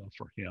symbol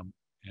for him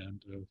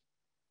and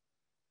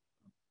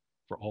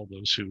for all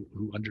those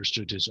who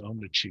understood his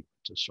own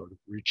achievement as sort of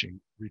reaching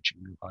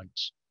new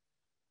heights.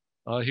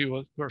 He,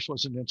 of course,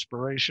 was an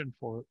inspiration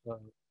for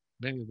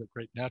many of the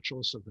great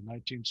naturalists of the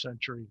 19th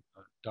century,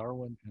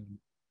 Darwin and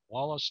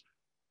Wallace,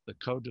 the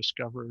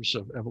co-discoverers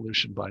of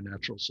evolution by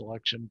natural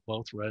selection.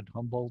 Both read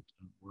Humboldt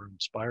and were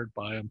inspired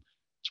by him.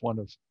 It's one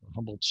of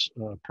Humboldt's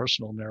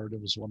personal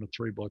narrative, is one of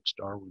 3 books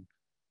Darwin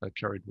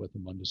carried with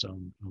him on his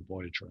own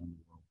voyage around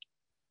the world.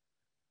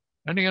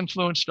 And he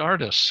influenced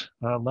artists.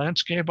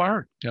 Landscape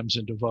art comes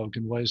into vogue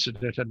in ways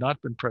that it had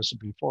not been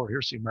present before.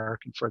 Here's the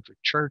American Frederick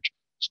Church,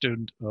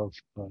 student of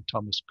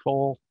Thomas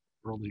Cole,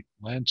 early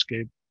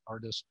landscape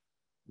artist,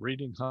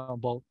 reading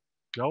Humboldt,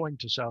 going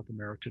to South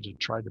America to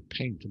try to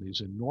paint in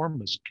these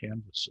enormous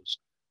canvases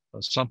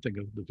something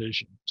of the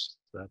visions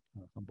that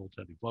Humboldt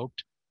had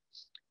evoked.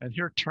 And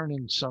here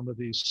turning some of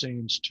these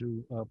scenes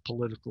to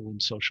political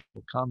and social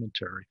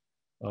commentary.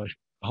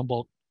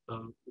 Humboldt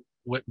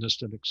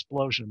witnessed an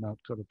explosion at Mount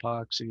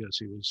Cotopaxi as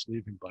he was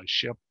leaving by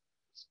ship.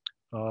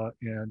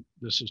 And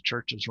this is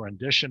Church's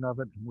rendition of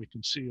it. And we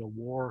can see a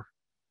war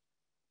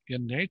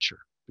in nature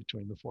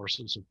between the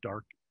forces of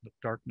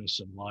darkness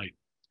and light.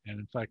 And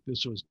in fact,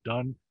 this was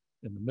done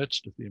in the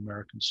midst of the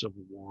American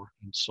Civil War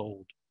and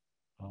sold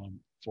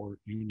for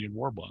Union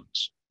war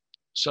bonds.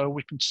 So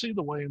we can see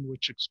the way in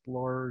which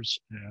explorers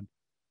and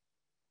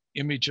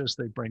images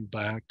they bring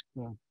back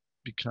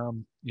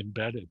become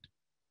embedded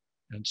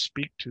and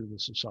speak to the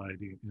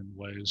society in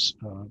ways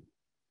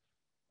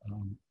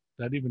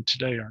that even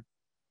today are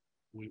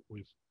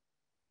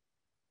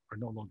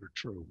no longer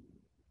true.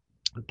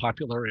 The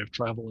popularity of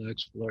travel and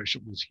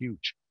exploration was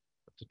huge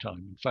at the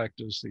time. In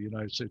fact, as the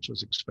United States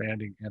was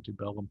expanding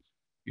antebellum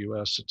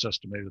US, it's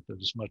estimated that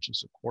as much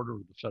as a quarter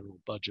of the federal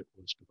budget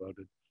was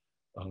devoted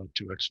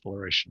to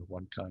exploration of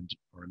one kind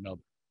or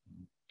another.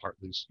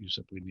 Partly, you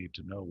simply need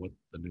to know what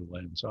the new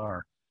lands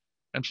are.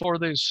 And for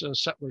these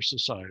settler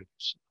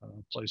societies,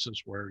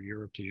 places where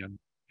European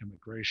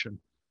immigration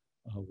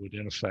would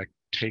in effect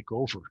take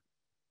over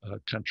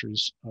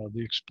countries,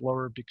 the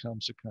explorer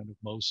becomes a kind of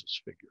Moses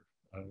figure,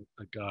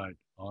 a guide,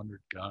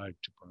 honored guide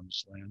to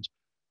promised lands,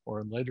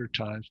 or in later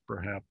times,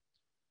 perhaps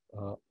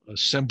a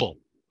symbol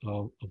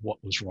of what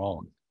was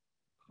wrong.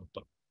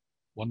 But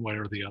one way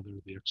or the other,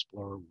 the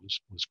explorer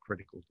was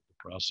critical to the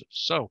process.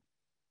 So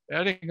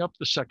adding up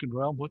the second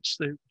realm, what's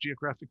the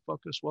geographic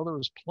focus? Well, there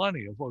was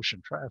plenty of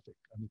ocean traffic.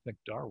 I mean, think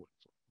Darwin,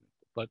 for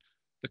example. But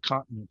the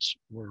continents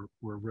were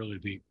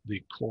really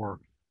the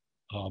core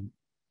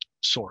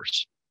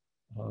source.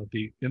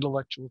 The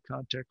intellectual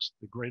context,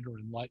 the greater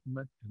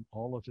enlightenment and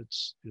all of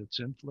its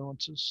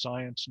influences.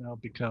 Science now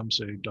becomes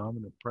a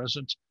dominant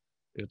presence.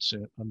 It's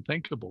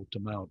unthinkable to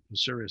mount a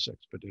serious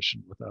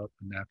expedition without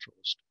a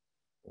naturalist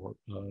or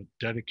a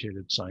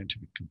dedicated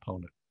scientific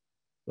component.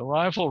 The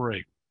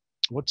rivalry,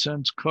 what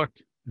sends Cook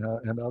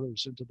and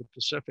others into the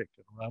Pacific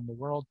and around the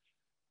world?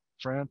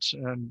 France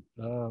and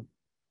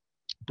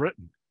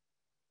Britain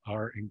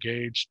are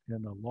engaged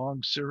in a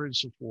long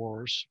series of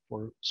wars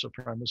for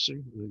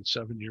supremacy, the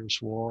 7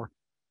 Years' War,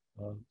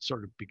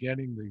 sort of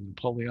beginning the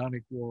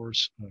Napoleonic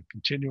Wars,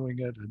 continuing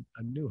it, and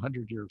a new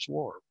 100 Years'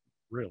 War,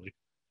 really.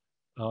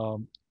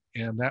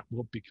 And that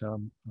will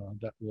become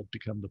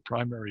the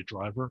primary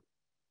driver.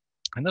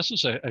 And this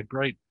is a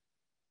great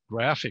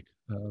graphic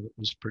that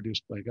was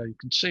produced by a guy. You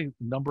can see the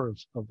number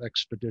of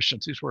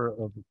expeditions. These were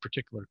of a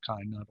particular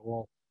kind,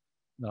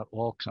 not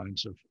all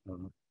kinds of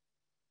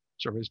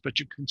surveys, but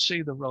you can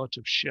see the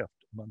relative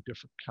shift among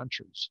different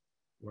countries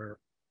where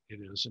it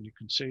is. And you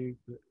can see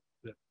that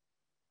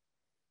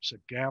there's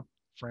a gap.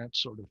 France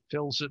sort of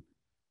fills it,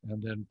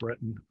 and then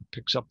Britain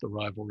picks up the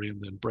rivalry,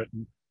 and then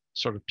Britain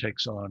sort of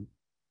takes on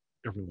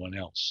everyone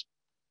else.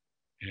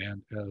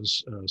 And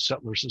as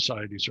settler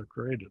societies are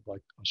created,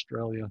 like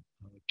Australia,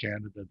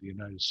 Canada, the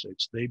United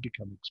States, they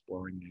become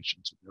exploring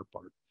nations in their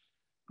part.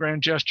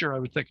 Grand gesture, I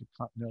would think of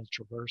continental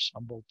traverse.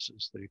 Humboldt's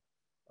is the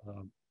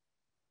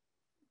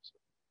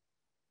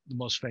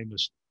most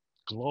famous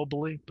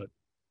globally, but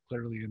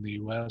clearly in the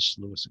US,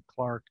 Lewis and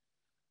Clark.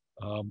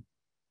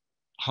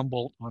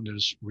 Humboldt, on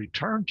his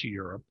return to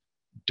Europe,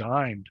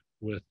 dined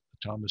with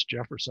Thomas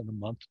Jefferson a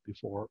month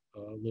before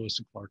Lewis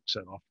and Clark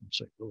set off from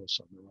St. Louis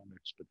on their own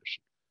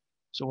expedition.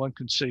 So one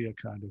can see a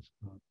kind of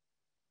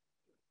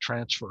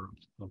transfer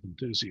of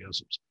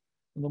enthusiasms.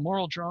 And the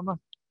moral drama,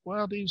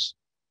 well, these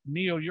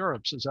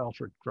neo-Europes, as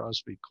Alfred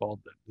Crosby called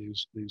them,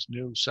 these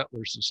new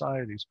settler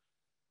societies,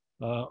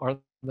 are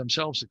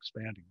themselves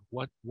expanding.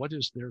 What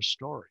is their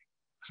story?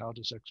 How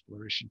does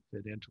exploration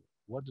fit into it?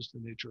 What is the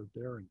nature of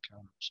their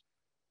encounters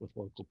with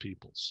local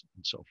peoples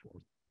and so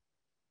forth?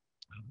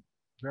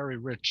 Very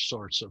rich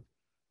source of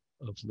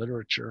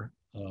literature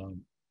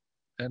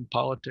and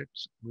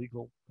politics,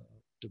 legal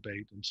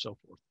debate, and so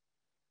forth.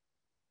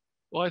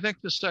 Well, I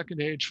think the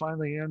second age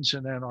finally ends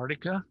in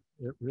Antarctica.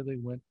 It really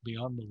went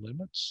beyond the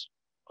limits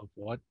of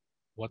what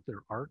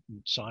their art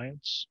and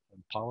science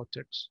and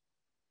politics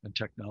and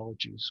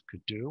technologies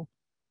could do.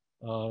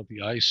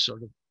 The ice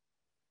sort of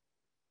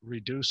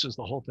reduces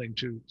the whole thing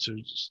to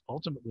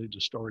ultimately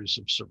to stories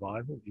of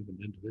survival, even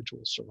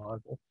individual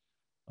survival.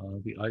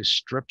 The ice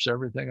strips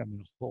everything. I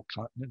mean, the whole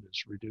continent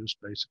is reduced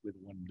basically to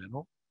one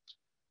mineral.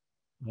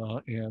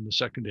 And the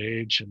second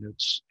age and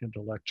its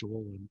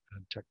intellectual and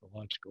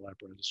technological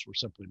apparatus were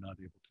simply not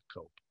able to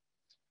cope.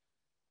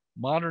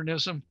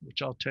 Modernism,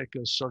 which I'll take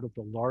as sort of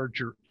the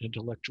larger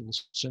intellectual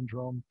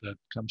syndrome that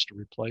comes to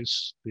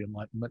replace the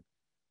Enlightenment,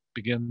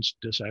 begins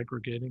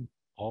disaggregating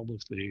all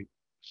of the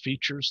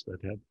features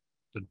that had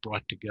been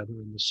brought together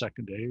in the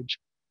second age.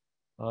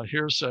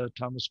 Here's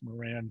Thomas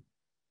Moran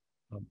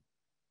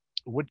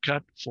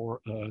woodcut for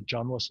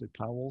John Wesley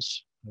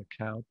Powell's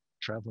account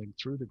traveling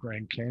through the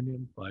Grand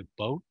Canyon by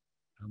boat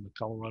on the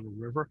Colorado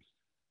River.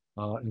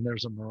 And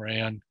there's a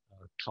Moran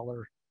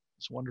color,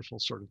 this wonderful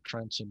sort of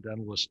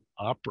transcendentalist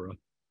opera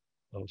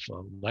of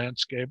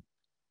landscape.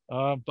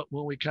 But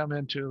when we come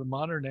into the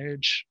modern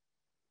age,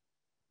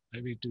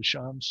 maybe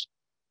Duchamp's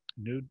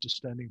Nude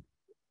Descending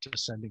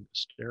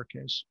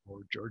Staircase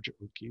or Georgia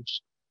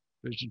O'Keeffe's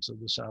Visions of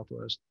the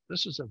Southwest,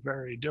 this is a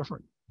very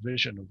different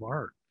vision of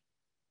art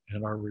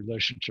and our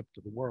relationship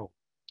to the world.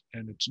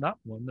 And it's not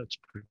one that's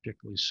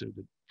particularly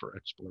suited for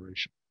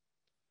exploration.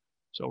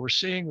 So we're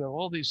seeing that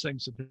all these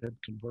things that had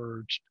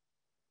converged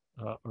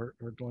are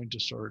going to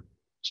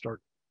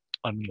start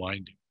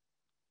unwinding.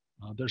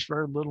 There's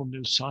very little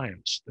new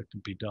science that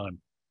can be done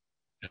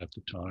at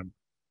the time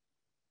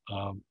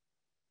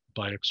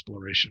by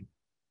exploration.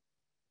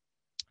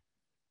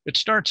 It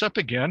starts up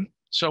again.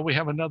 So we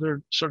have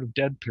another sort of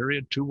dead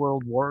period, 2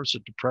 world wars, a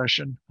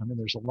depression. I mean,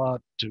 there's a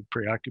lot to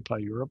preoccupy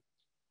Europe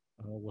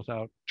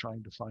without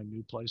trying to find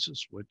new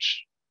places,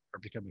 which are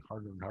becoming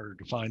harder and harder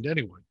to find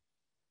anyway.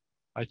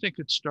 I think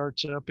it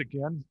starts up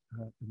again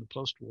in the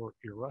post-war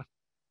era.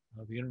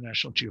 The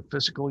International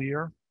Geophysical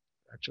Year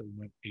actually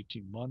went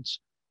 18 months.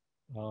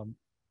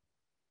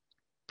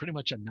 Pretty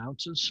much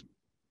announces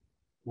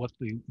what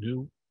the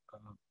new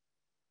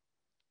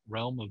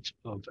realm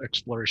of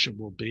exploration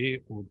will be.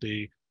 It will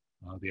be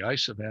the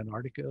ice of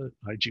Antarctica.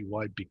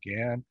 IGY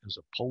began as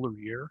a polar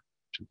year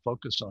to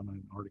focus on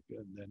Antarctica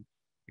and then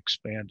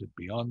expanded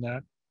beyond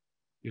that.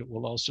 It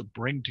will also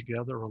bring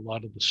together a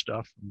lot of the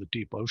stuff from the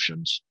deep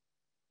oceans,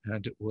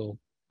 and it will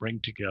bring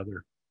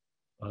together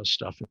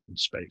stuff in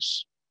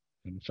space.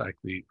 And in fact,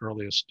 the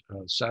earliest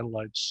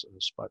satellites,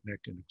 Sputnik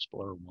and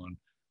Explorer 1,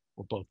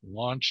 were both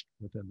launched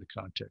within the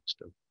context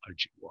of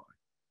IGY.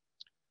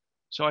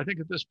 So I think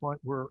at this point,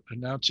 we're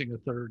announcing a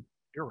third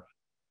era,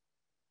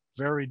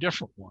 very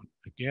different one.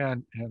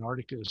 Again,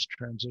 Antarctica's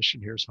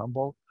transition. Here's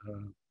Humboldt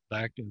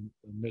back in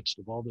the midst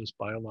of all this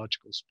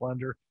biological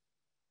splendor.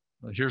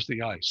 Here's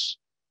the ice,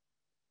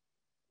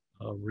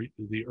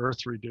 the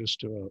Earth reduced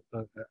to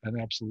an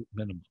absolute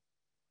minimum.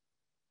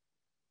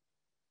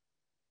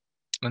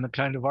 And the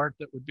kind of art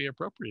that would be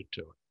appropriate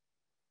to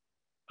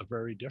it, a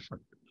very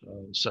different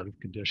set of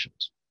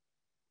conditions.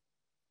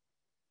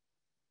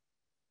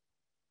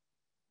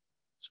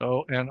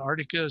 So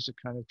Antarctica is a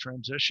kind of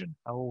transition.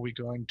 How are we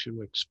going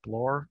to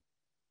explore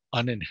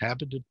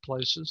uninhabited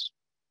places,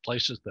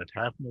 places that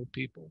have no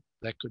people,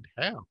 that could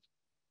have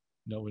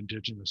no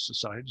indigenous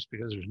societies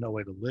because there's no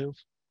way to live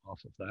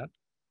off of that?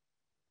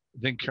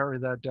 Then carry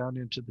that down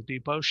into the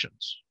deep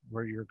oceans,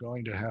 where you're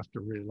going to have to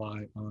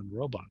rely on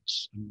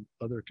robots and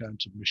other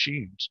kinds of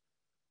machines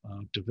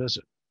to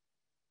visit.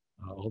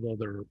 Although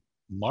there are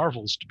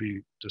marvels to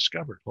be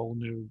discovered, whole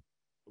new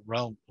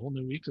realm, whole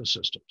new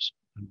ecosystems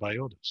and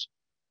biotas.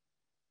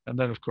 And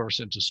then, of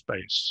course, into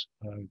space,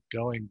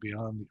 going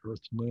beyond the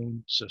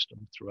Earth-Moon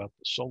system throughout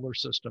the solar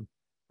system.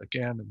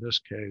 Again, in this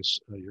case,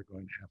 you're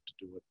going to have to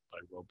do it by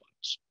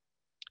robots.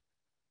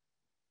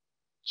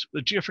 So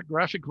the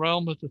geographic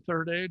realm of the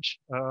third age,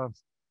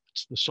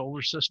 it's the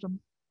solar system,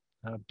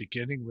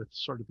 beginning with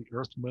sort of the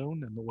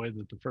Earth-Moon and the way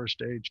that the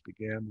first age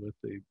began with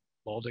the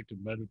Baltic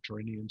and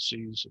Mediterranean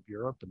seas of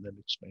Europe and then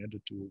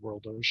expanded to a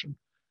world ocean,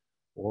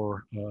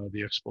 or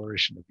the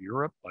exploration of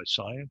Europe by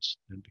science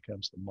and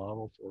becomes the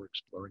model for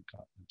exploring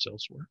continents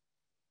elsewhere.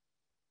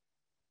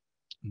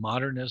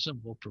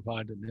 Modernism will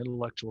provide an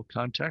intellectual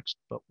context,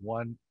 but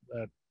one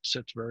that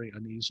sits very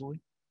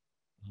uneasily.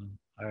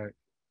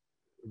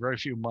 Very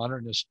few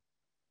modernist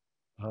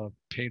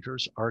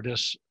painters,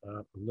 artists,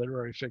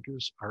 literary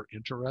figures are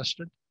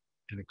interested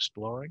in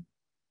exploring,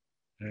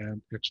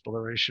 and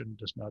exploration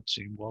does not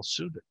seem well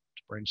suited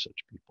to bring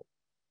such people.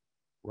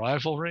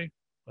 Rivalry,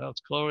 well,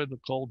 it's clearly the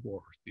Cold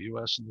War, the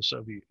US and the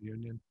Soviet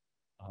Union.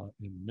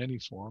 In many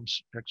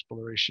forms,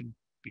 exploration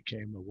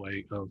became a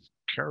way of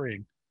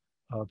carrying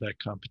that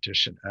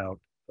competition out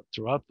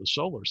throughout the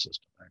solar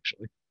system,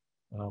 actually,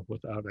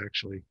 without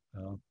actually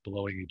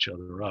blowing each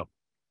other up.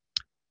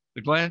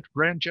 The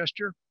grand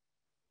gesture,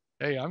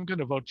 hey, I'm going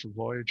to vote for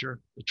Voyager.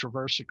 The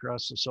traverse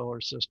across the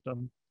solar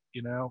system,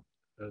 you know,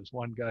 as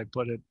one guy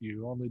put it,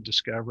 you only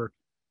discover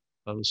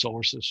the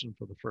solar system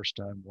for the first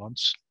time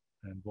once,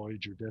 and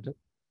Voyager did it.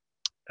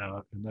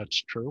 And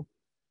that's true.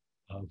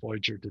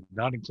 Voyager did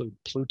not include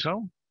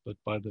Pluto, but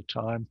by the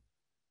time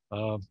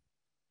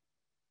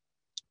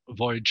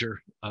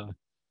Voyager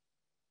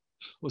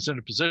was in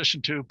a position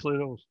to,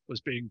 Pluto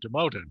was being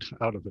demoted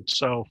out of it.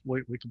 So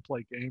we can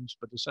play games,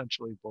 but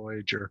essentially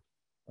Voyager,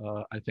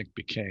 I think,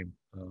 became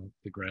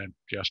the grand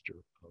gesture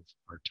of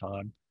our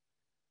time.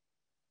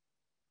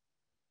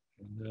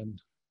 And then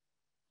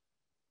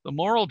the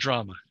moral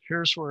drama.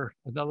 Here's where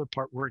another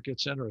part where it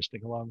gets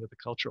interesting along with the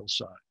cultural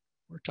side.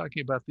 We're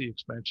talking about the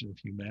expansion of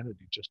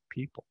humanity, just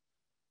people.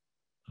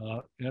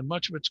 And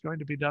much of it's going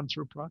to be done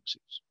through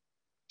proxies.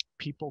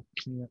 People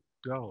can't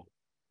go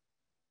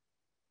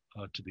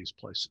to these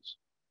places.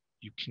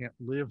 You can't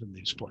live in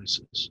these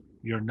places.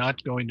 You're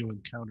not going to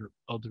encounter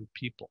other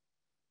people.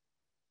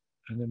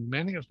 And in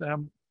many of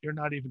them, you're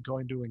not even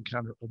going to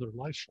encounter other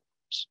life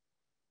forms.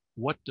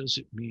 What does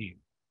it mean?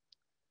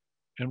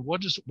 And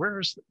where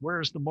is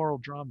the moral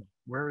drama?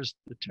 Where is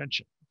the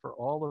tension? for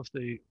all of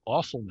the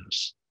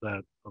awfulness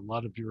that a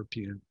lot of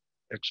European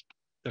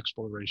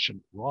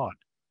exploration wrought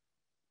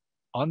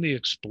on the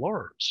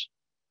explorers,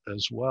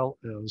 as well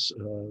as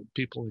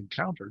people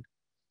encountered,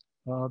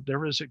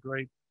 there is a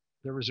great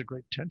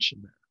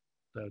tension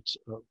there. That's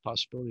a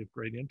possibility of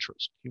great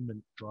interest,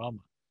 human drama,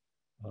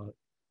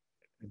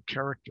 and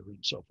character, and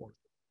so forth.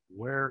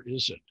 Where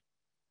is it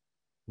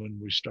when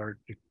we start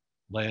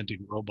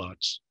landing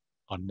robots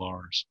on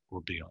Mars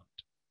or beyond?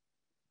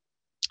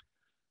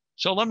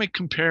 So let me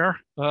compare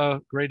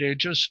great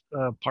ages.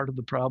 Part of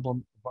the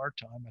problem of our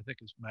time, I think,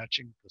 is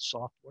matching the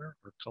software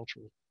or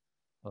cultural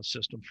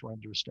system for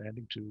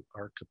understanding to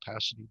our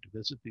capacity to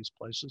visit these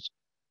places.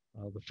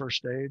 The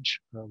first age,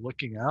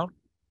 looking out,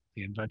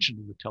 the invention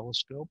of the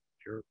telescope,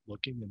 here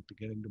looking and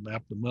beginning to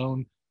map the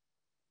moon.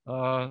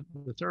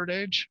 The third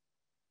age,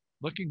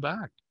 looking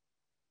back.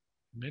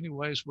 In many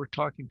ways, we're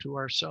talking to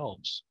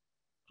ourselves.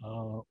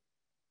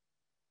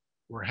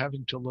 We're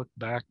having to look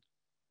back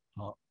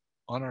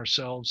on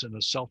ourselves in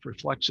a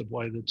self-reflexive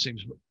way that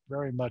seems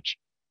very much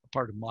a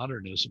part of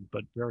modernism,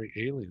 but very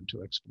alien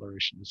to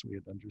exploration as we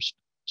had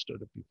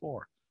understood it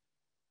before.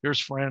 Here's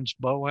Franz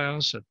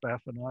Boas at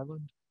Baffin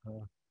Island,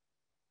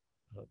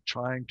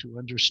 trying to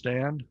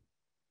understand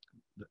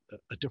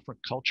a different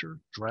culture,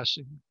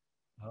 dressing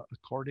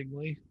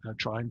accordingly,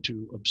 trying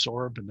to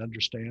absorb and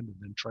understand and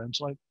then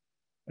translate.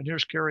 And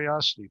here's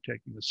Curiosity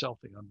taking a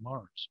selfie on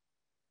Mars.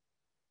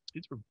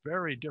 These are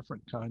very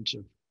different kinds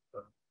of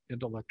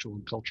intellectual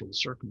and cultural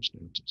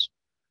circumstances.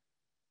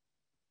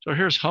 So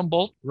here's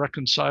Humboldt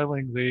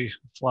reconciling the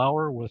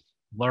flower with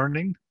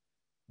learning,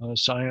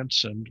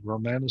 science and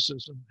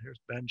romanticism. Here's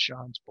Ben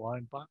Shah's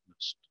Blind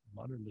Botanist,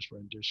 modernist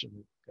rendition.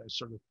 The guy's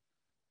sort of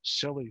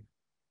silly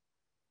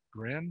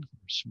grin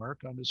or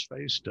smirk on his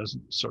face,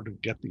 doesn't sort of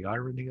get the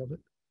irony of it.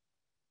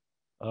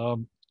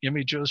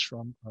 Images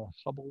from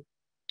Hubble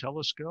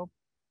telescope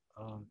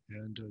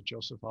and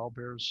Joseph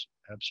Albert's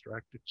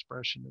abstract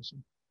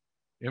expressionism.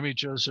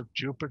 Images of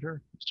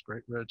Jupiter, this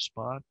great red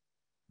spot,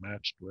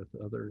 matched with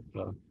other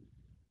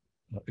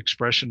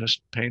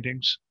expressionist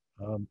paintings.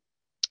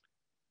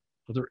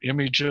 Other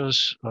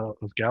images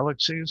of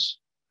galaxies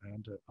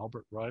and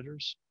Albert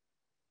Reiter's.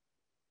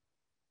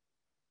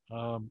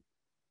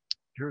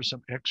 Here are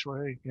some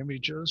X-ray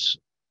images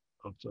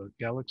of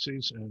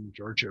galaxies and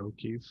Georgia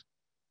O'Keeffe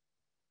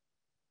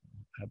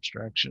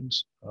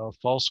abstractions.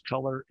 False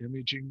color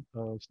imaging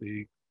of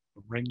the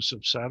rings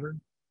of Saturn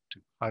to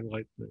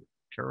highlight the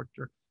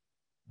character.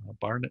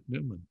 Barnett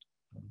Newman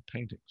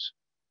paintings.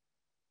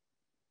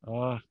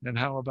 And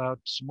how about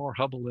some more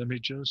Hubble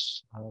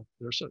images?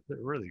 They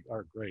really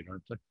are great,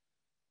 aren't they?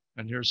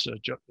 And here's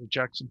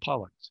Jackson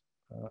Pollock's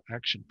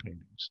action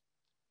paintings.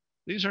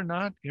 These are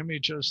not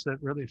images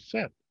that really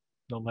fit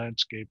the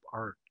landscape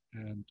art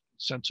and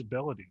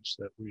sensibilities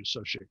that we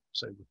associate,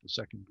 say, with the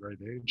second great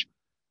age,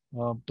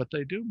 but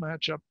they do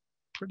match up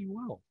pretty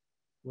well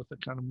with a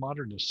kind of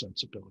modernist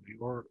sensibility.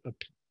 Or a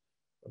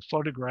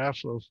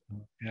photograph of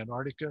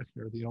Antarctica.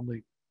 Here, the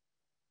only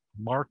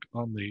mark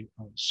on the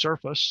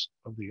surface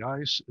of the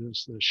ice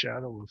is the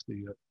shadow of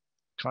the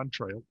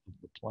contrail of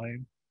the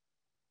plane,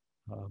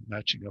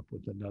 matching up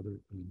with another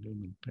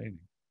Newman painting.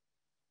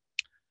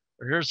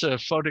 Here's a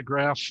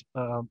photograph,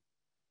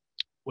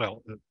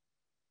 we'll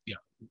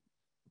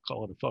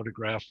call it a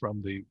photograph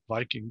from the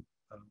Viking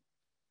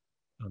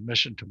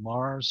mission to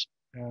Mars,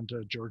 and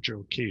Georgia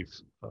O'Keeffe,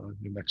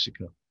 New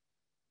Mexico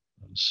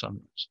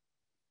sunrise.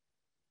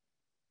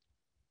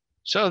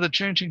 So the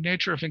changing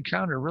nature of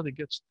encounter really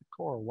gets to the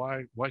core.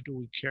 Why do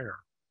we care?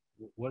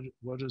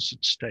 What is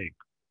at stake?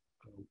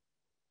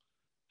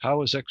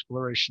 How is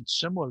exploration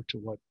similar to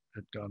what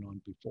had gone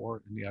on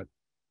before and yet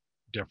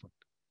different?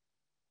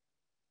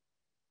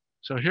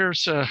 So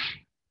here's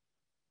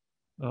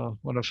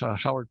one of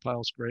Howard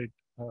Pyle's great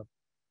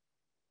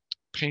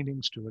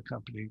paintings to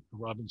accompany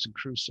Robinson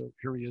Crusoe.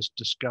 Here he is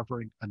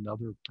discovering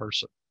another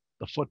person,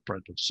 the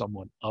footprint of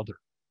someone other,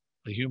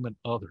 a human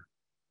other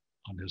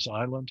on his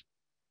island.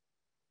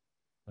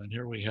 And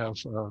here we have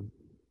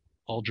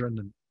Aldrin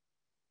and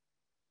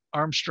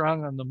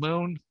Armstrong on the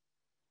moon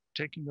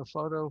taking a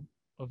photo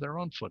of their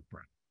own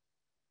footprint.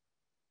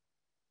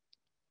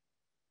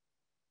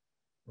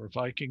 Or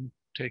Viking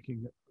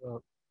taking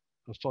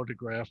a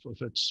photograph of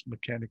its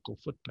mechanical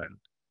footpad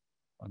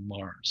on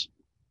Mars.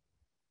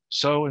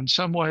 So in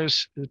some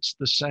ways, it's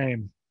the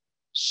same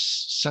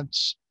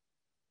sense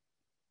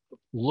of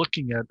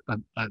looking at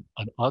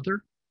an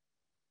other,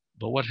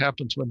 but what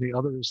happens when the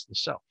other is the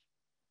self?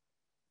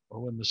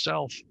 Or when the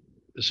self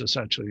is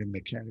essentially a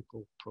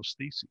mechanical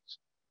prosthesis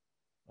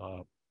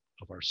of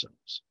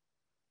ourselves.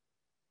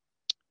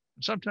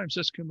 And sometimes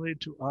this can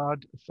lead to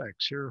odd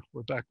effects. Here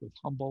we're back with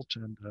Humboldt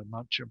and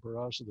Mount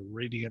Chimborazo, the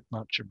radiant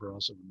Mount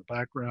Chimborazo in the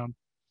background.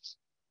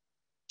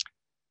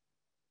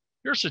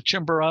 Here's a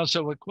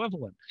Chimborazo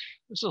equivalent.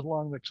 This is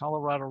along the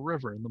Colorado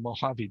River in the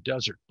Mojave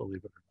Desert,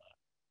 believe it or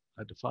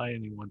not. I defy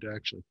anyone to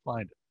actually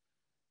find it.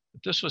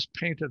 But this was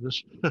painted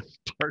as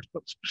part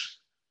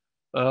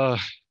of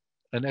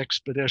an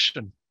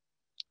expedition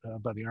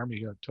by the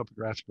Army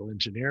Topographical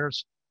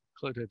Engineers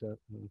included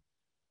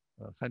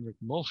Heinrich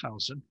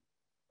Mulhausen,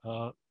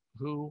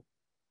 who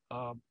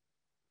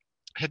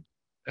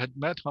had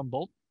met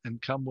Humboldt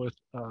and come with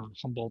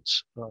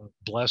Humboldt's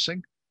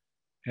blessing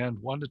and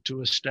wanted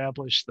to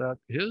establish that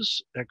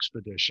his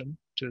expedition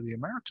to the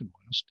American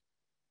West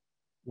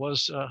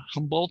was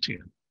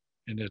Humboldtian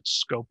in its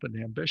scope and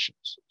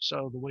ambitions.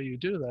 So the way you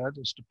do that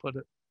is to put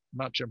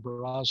Mount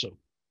Chimborazo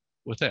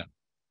within.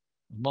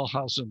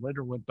 Mulhausen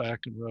later went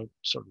back and wrote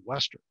sort of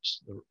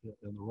westerns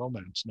in the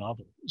romance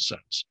novel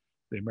sense,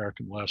 the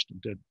American West,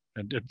 and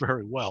did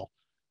very well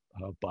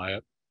by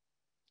it.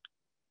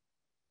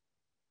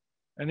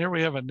 And here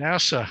we have a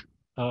NASA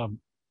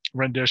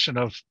rendition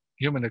of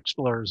human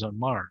explorers on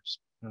Mars.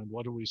 And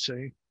what do we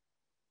see?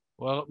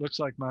 Well, it looks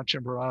like Mount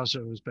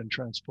Chimborazo has been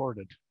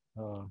transported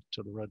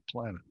to the red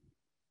planet,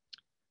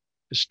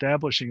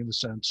 establishing, in a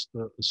sense,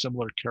 the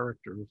similar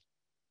character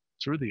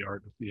through the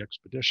art of the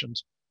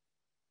expeditions.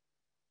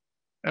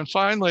 And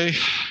finally,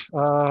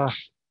 the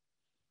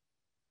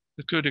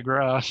coup de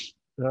grace.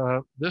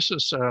 This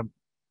is an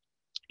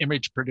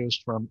image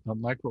produced from a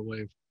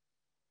microwave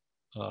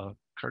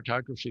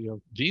cartography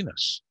of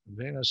Venus.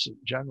 Venus in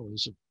general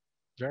is a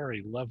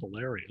very level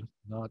area,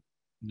 not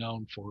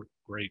known for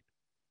great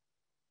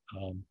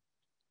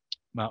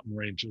mountain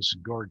ranges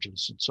and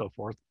gorges and so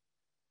forth.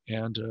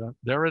 And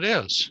there it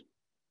is.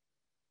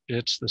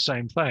 It's the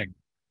same thing.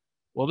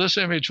 Well, this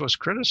image was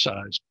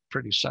criticized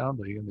pretty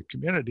soundly in the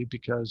community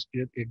because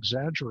it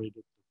exaggerated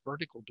the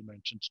vertical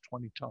dimensions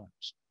 20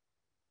 times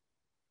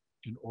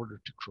in order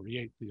to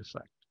create the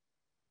effect.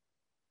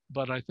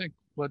 But I think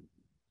what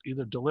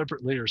either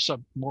deliberately or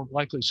more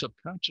likely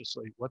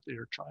subconsciously, what they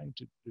are trying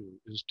to do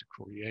is to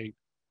create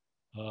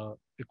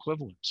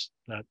equivalence,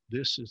 that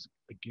this is,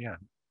 again,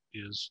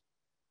 is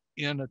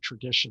in a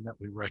tradition that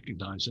we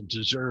recognize and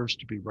deserves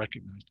to be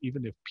recognized,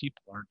 even if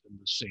people aren't in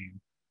the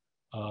scene.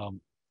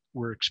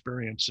 We're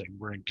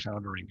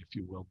encountering, if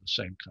you will, the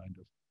same kind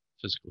of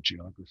physical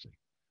geography.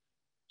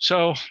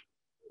 So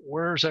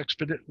where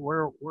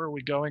are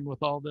we going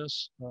with all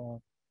this?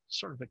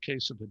 Sort of a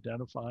case of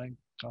identifying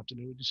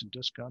continuities and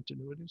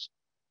discontinuities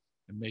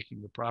and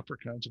making the proper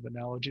kinds of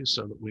analogies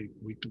so that we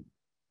can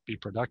be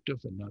productive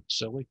and not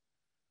silly.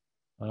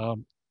 The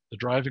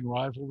driving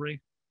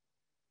rivalry.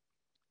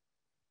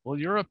 Well,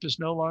 Europe is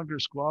no longer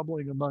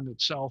squabbling among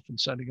itself and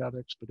sending out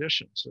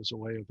expeditions as a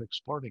way of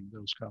exporting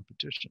those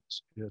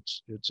competitions.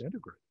 It's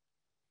integrated.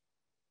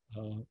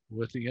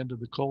 With the end of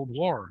the Cold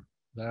War,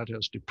 that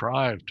has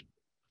deprived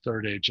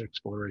third age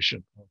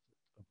exploration of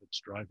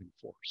its driving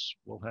force.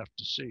 We'll have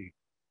to see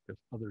if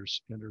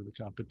others enter the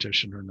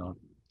competition or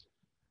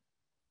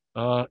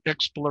not.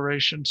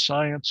 Exploration,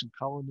 science, and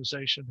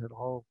colonization had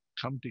all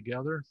come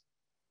together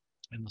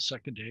in the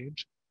second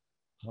age,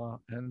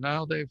 and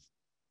now they're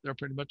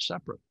pretty much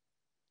separate.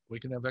 We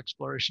can have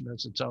exploration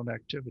as its own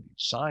activity.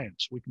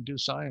 Science, we can do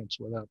science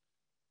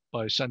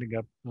by sending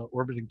up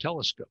orbiting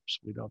telescopes.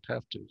 We don't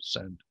have to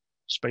send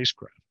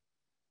spacecraft.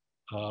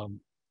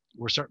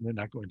 We're certainly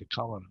not going to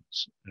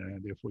colonize.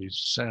 And if we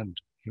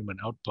send human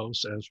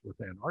outposts, as with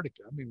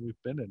Antarctica, I mean,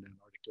 we've been in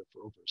Antarctica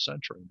for over a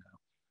century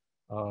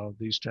now.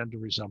 These tend to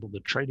resemble the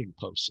trading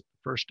posts at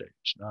the first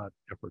stage, not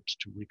efforts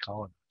to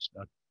recolonize,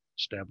 not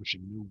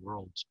establishing new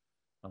worlds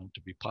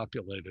to be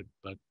populated,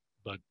 but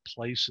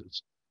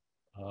places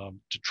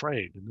to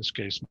trade, in this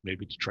case,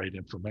 maybe to trade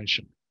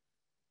information.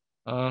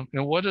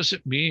 And what does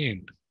it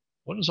mean?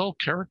 What is the whole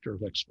character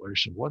of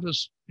exploration? What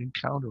does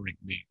encountering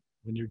mean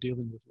when you're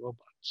dealing with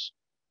robots,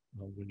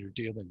 when you're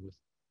dealing with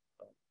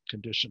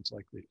conditions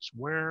like these?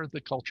 Where are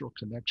the cultural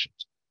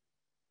connections?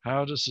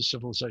 How does the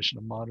civilization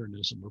of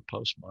modernism or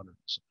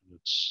postmodernism and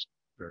its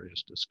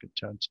various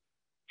discontents,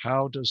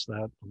 how does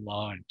that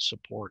align,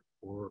 support,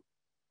 or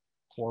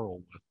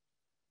quarrel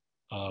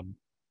with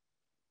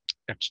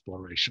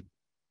exploration?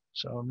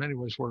 So in many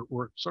ways,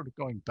 we're sort of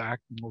going back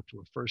more to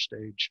a first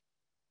age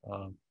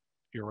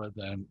era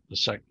than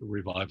the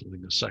revival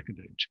in the second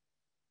age.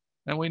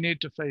 And we need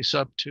to face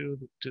up to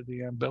the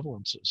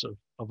ambivalences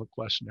of a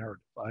quest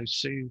narrative. I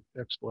see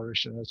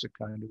exploration as a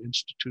kind of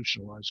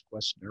institutionalized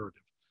quest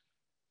narrative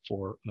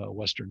for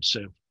Western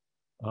Civ.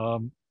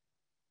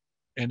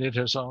 And it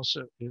has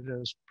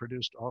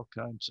produced all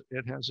kinds,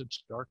 it has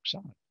its dark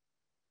side.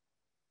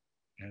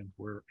 And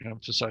we're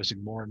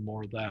emphasizing more and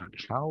more that.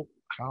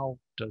 How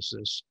does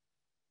this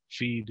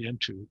feed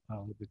into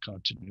the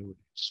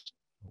continuities?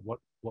 What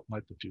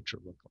might the future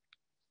look like?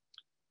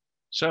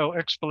 So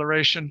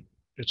exploration,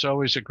 it's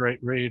always a great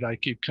read. I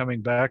keep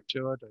coming back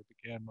to it. I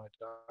began my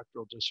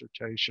doctoral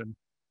dissertation.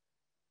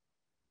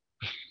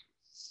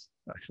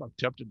 I'm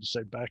tempted to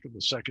say back in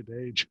the second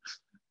age.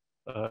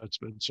 It's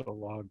been so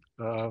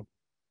long.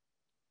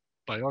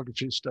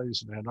 Biography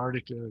studies in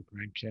Antarctica,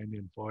 Grand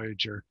Canyon,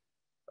 Voyager.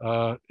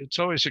 It's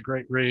always a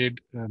great read.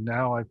 And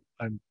now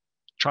I'm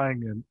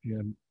trying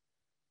in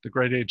the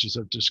great ages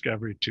of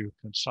discovery to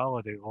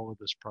consolidate all of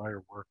this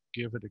prior work,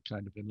 give it a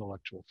kind of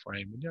intellectual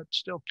frame, and yet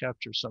still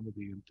capture some of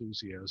the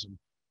enthusiasm,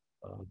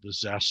 the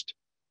zest,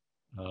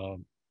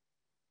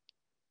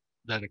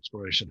 that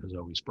exploration has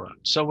always brought.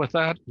 So with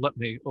that, let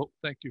me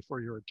thank you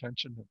for your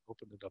attention and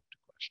open it up to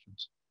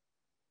questions.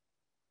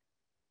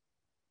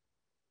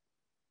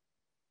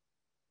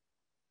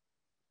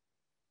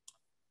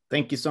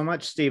 Thank you so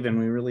much, Stephen.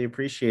 We really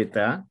appreciate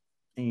that.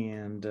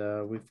 And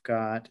we've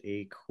got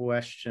a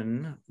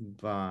question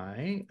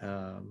by,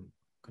 I'm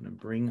going to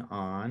bring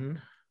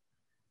on,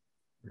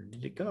 where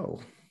did it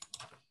go?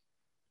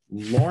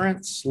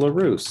 Lawrence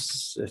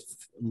LaRousse.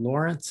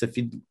 Lawrence,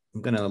 I'm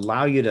going to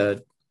allow you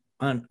to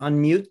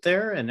unmute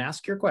there and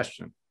ask your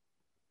question.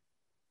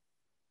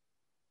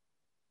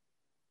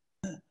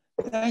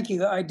 Thank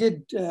you. I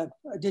did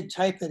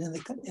type it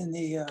in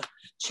the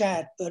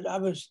chat, but I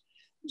was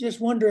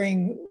just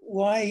wondering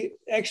why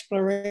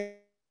exploration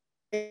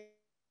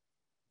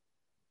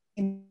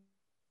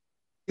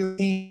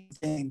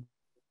thing,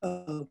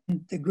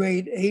 the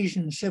great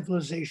Asian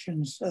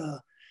civilizations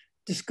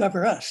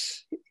discover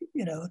us.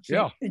 You know, it's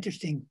an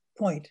interesting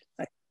point.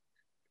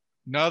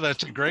 No,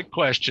 that's a great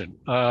question.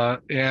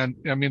 And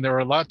I mean, there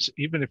are lots,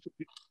 even if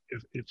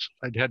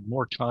I'd had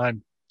more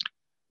time,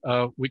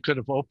 we could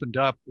have opened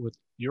up with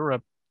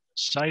Europe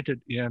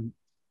cited in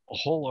a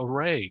whole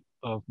array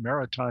of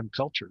maritime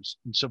cultures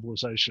and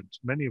civilizations,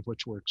 many of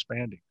which were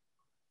expanding.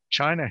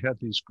 China had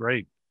these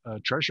great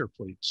treasure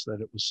fleets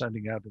that it was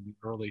sending out in the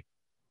early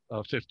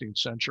 15th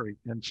century.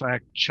 In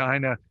fact,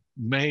 China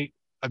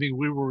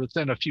we were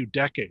within a few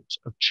decades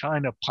of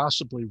China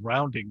possibly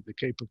rounding the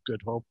Cape of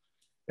Good Hope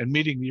and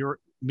meeting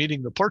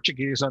the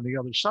Portuguese on the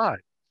other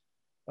side.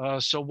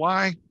 So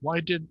why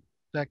did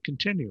that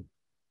continue?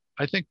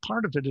 I think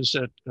part of it is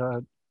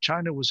that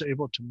China was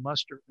able to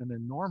muster an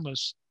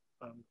enormous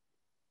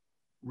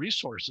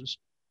resources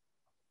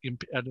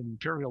at an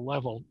imperial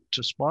level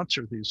to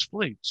sponsor these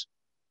fleets.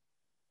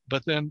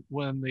 But then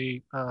when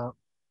the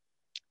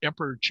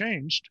emperor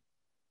changed,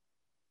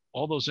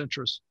 all those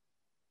interests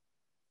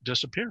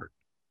disappeared.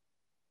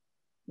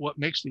 What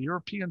makes the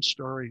European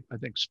story, I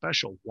think,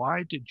 special,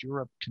 why did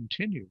Europe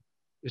continue?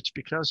 It's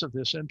because of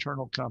this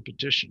internal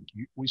competition.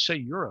 We say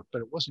Europe, but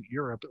it wasn't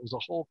Europe. It was a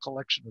whole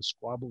collection of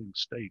squabbling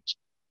states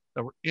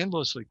that were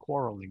endlessly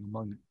quarreling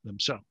among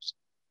themselves.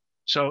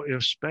 So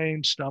if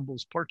Spain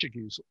stumbles,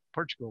 Portugal's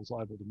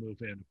liable to move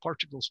in. If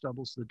Portugal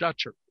stumbles, the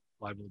Dutch are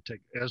liable to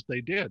take, as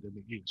they did in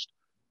the East.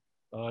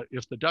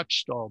 If the Dutch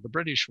stall, the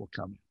British will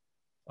come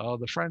in.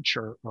 The French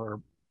are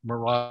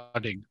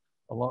marauding,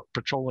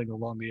 patrolling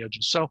along the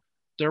edges. So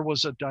there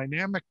was a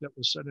dynamic that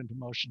was set into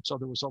motion. So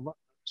there was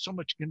so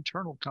much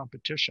internal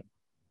competition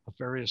of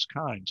various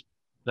kinds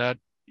that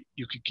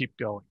you could keep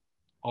going.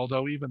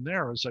 Although even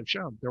there, as I've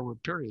shown, there were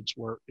periods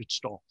where it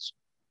stalls.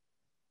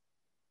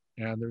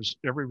 And there's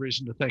every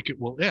reason to think it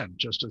will end,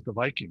 just as the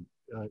Viking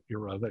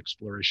era of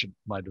exploration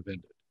might have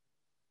ended.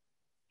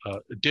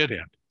 It did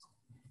end.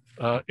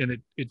 And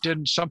it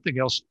didn't, something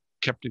else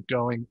kept it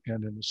going.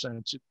 And in a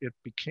sense, it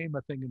became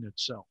a thing in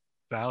itself,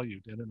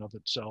 valued in and of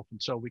itself.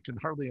 And so we can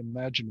hardly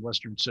imagine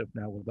Western Civ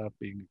now without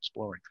being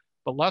exploring.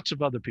 But lots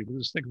of other people,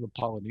 just think of the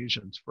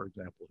Polynesians, for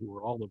example, who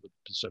were all over the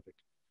Pacific.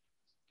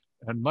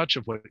 And much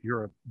of what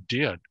Europe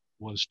did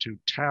was to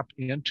tap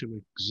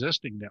into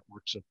existing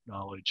networks of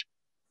knowledge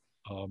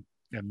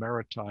and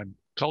maritime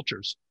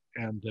cultures,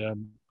 and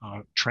then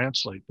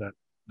translate that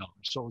knowledge.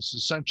 So it's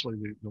essentially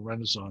the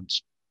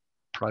Renaissance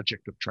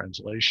project of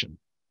translation,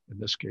 in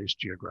this case,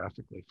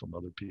 geographically from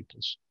other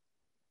peoples.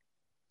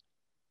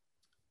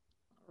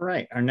 All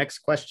right, our next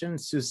question,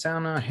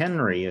 Susanna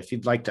Henry, if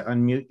you'd like to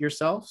unmute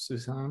yourself,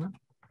 Susanna.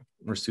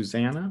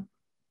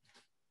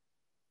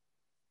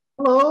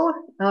 Hello,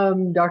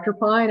 Dr.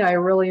 Pyne. I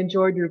really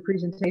enjoyed your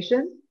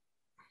presentation.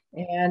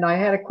 And I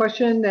had a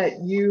question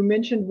that you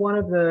mentioned one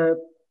of the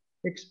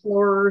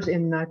explorers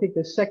in, I think,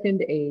 the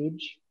second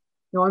age.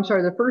 No, I'm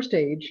sorry, the first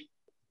age.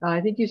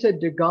 I think you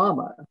said Da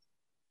Gama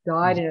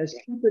died in a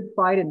stupid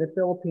fight in the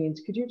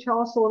Philippines. Could you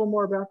tell us a little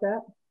more about that?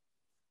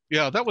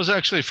 Yeah, that was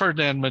actually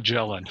Ferdinand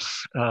Magellan.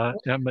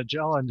 And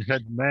Magellan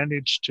had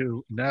managed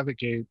to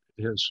navigate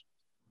his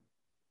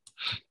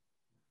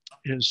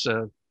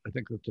I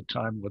think at the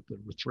time there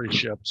were 3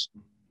 ships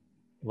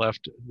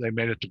left. They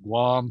made it to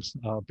Guam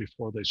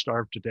before they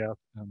starved to death,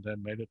 and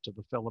then made it to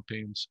the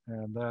Philippines.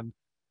 And then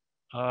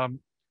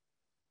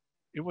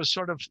it was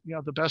sort of,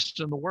 the best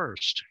and the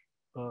worst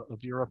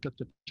of Europe at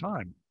the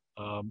time.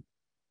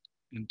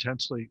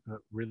 Intensely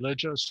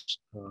religious,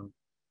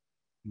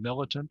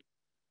 militant,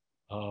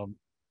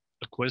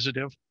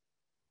 acquisitive.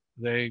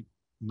 They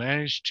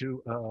managed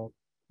to,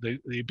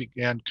 they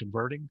began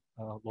converting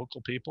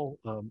local people.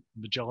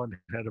 Magellan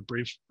had a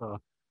brief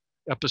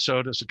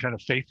episode as a kind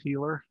of faith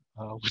healer,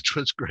 which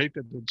was great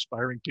and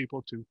inspiring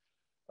people to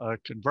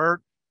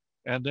convert.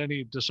 And then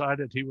he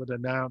decided he would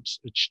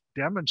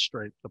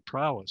demonstrate the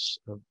prowess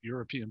of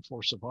European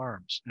force of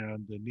arms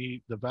and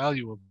the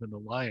value of an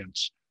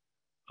alliance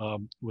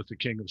with the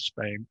King of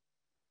Spain,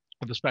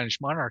 with the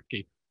Spanish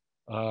monarchy,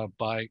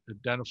 by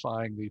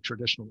identifying the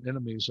traditional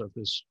enemies of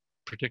this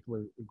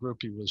particular group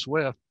he was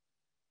with,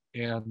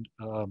 and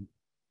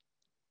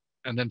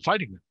then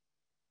fighting them.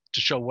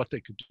 to show what they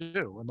could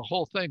do. And the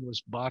whole thing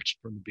was botched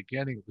from the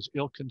beginning. It was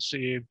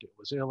ill-conceived. It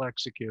was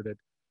ill-executed.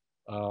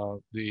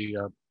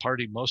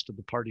 Most of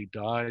the party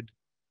died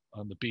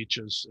on the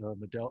beaches.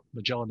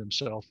 Magellan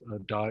himself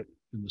died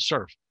in the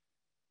surf.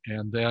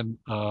 And then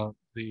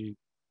the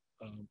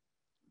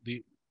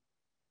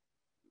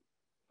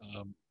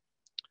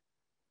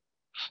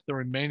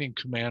remaining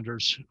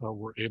commanders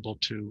were able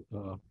to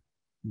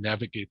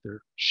navigate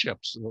their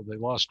ships. So they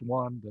lost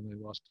one, then they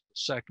lost the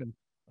second.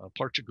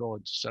 Portugal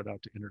had set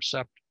out to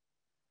intercept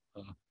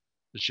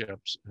the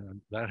ships, and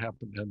that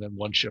happened. And then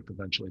one ship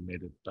eventually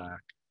made it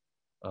back,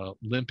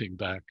 limping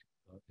back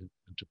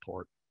into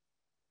port.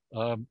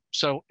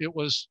 So it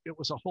was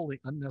a wholly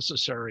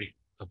unnecessary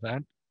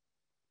event.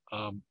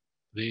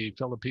 The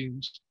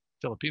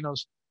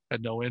Filipinos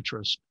had no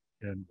interest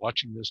in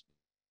watching this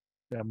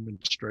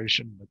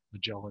demonstration.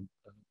 Magellan,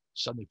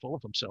 suddenly full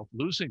of himself,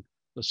 losing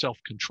the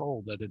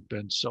self-control that had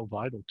been so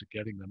vital to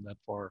getting them that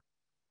far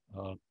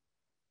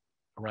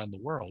around the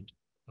world.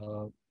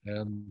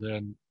 And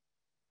then,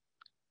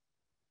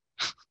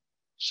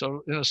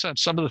 so in a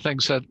sense, some of the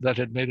things that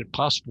had made it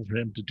possible for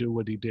him to do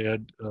what he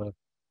did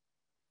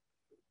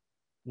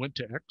went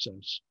to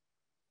excess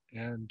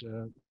and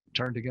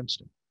turned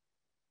against him.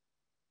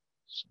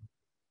 So.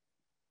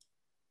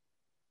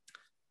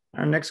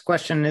 Our next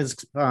question is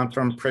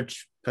from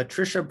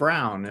Patricia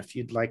Brown. If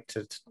you'd like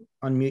to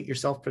unmute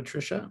yourself,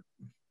 Patricia.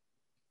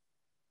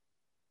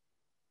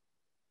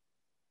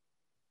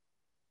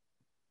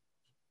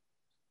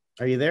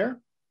 Are you there?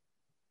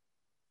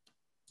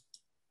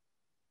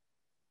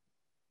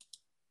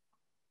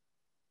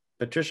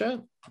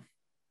 Patricia?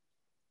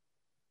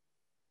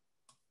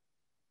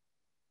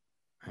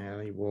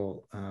 I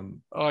will.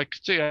 Oh, I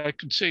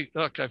can see.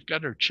 Look, I've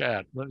got her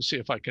chat. Let me see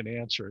if I can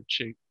answer it.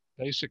 She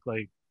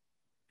basically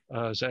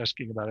is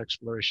asking about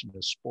exploration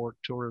as sport,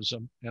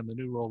 tourism, and the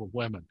new role of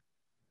women.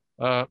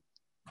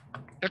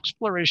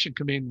 Exploration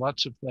can mean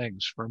lots of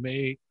things. For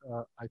me,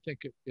 I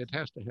think it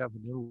has to have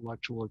an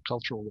intellectual or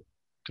cultural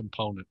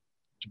component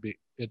to be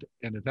it,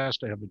 and it has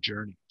to have a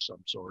journey of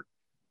some sort.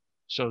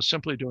 So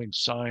simply doing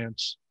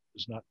science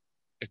is not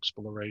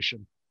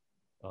exploration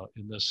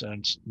in this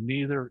sense.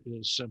 Neither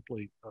is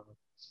simply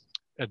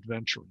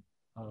adventuring,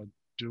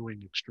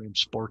 doing extreme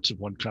sports of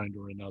one kind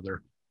or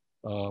another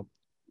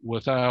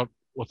without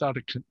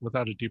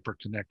a deeper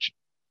connection.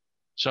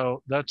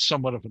 So that's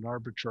somewhat of an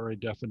arbitrary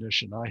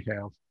definition I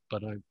have,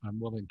 but I'm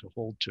willing to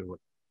hold to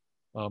it.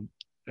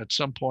 At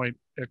some point,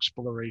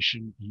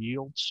 exploration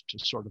yields to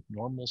sort of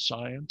normal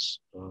science.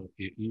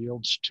 It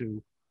yields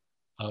to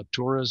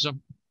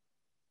tourism.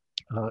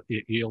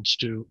 It yields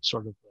to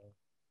sort of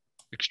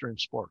extreme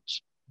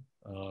sports.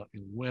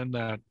 And when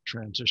that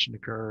transition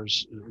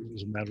occurs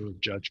is a matter of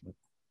judgment.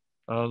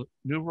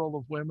 New role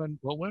of women.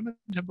 Well, women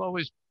have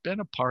always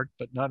been a part,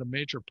 but not a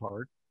major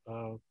part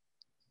for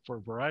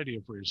a variety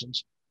of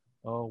reasons.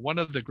 One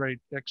of the great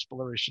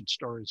exploration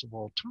stories of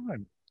all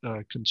time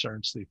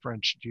concerns the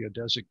French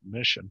geodesic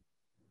mission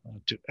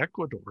to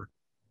Ecuador,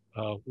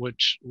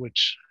 which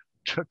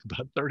took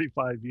about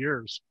 35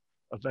 years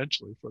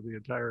eventually for the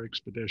entire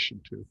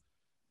expedition to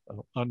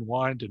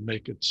unwind and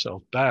make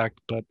itself back.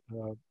 But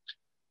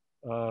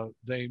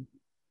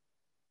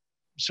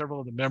several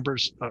of the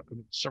members,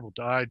 several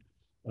died,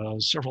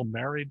 several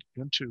married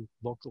into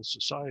local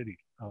society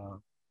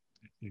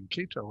in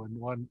Quito, and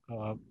one,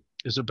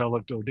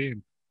 Isabella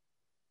Godin,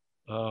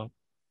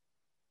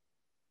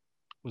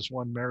 was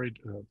one married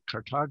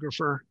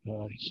cartographer.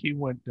 He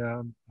went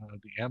down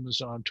the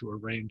Amazon to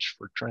arrange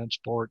for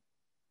transport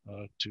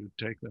to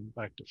take them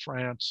back to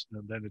France,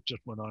 and then it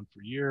just went on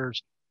for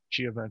years.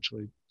 She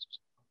eventually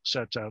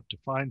sets out to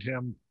find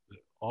him.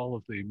 All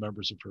of the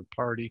members of her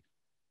party,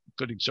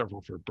 including several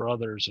of her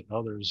brothers and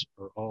others,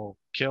 are all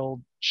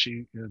killed.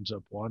 She ends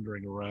up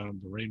wandering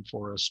around the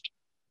rainforest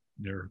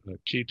near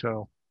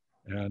Quito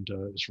and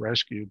is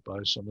rescued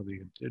by some of the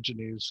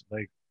indigenes.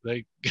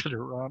 They get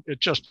her around.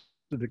 It's just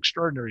an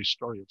extraordinary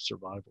story of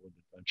survival and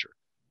adventure,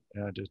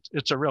 and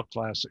it's a real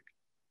classic.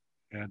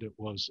 And it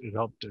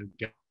helped to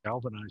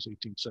galvanize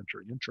 18th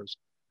century interest.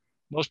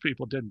 Most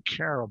people didn't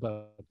care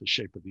about the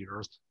shape of the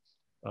Earth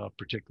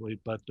particularly,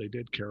 but they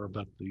did care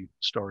about the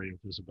story of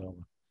Isabella,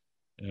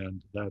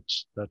 and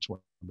that's one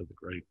of the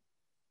great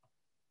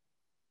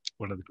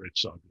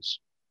sagas.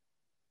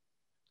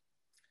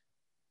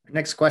 Our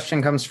next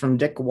question comes from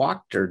Dick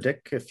Wachter.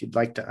 Dick, if you'd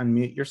like to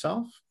unmute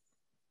yourself.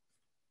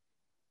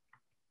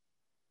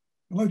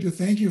 I'd like to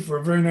thank you for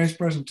a very nice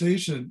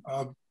presentation.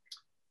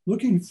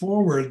 Looking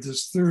forward,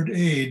 this third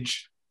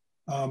age,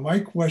 my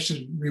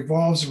question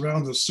revolves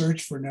around the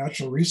search for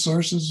natural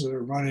resources that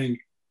are running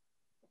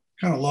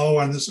kind of low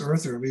on this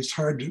earth, or at least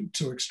hard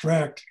to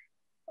extract.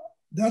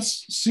 That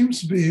seems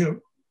to be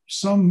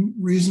some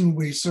reason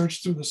we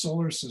search through the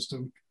solar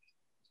system.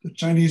 The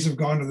Chinese have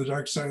gone to the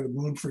dark side of the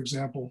moon, for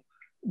example.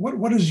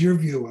 What is your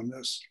view on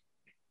this?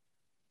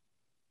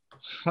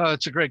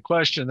 It's a great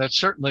question. That's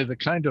certainly the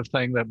kind of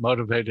thing that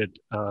motivated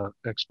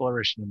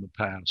exploration in the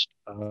past.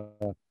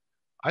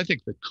 I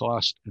think the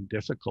cost and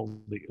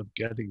difficulty of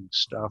getting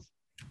stuff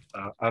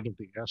out of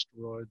the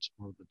asteroids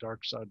or the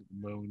dark side of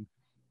the moon,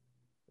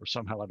 or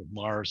somehow out of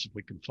Mars, if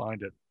we can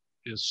find it,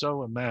 is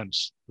so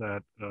immense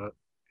that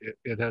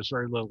it has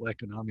very little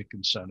economic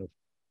incentive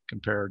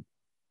compared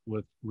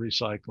with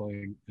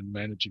recycling and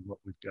managing what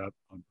we've got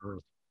on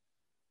Earth.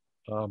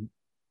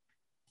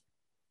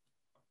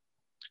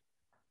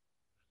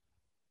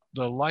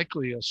 The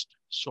likeliest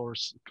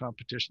source of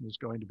competition is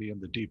going to be in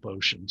the deep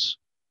oceans,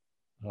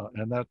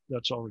 and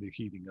that's already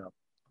heating up.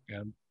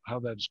 And how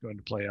that is going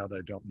to play out,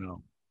 I don't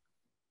know.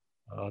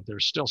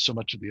 There's still so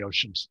much of the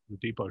oceans, the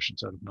deep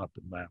oceans, that have not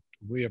been mapped.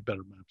 We have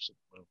better maps of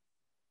the moon.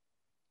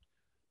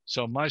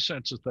 So my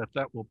sense is that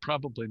that will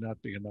probably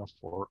not be enough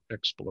for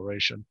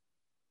exploration,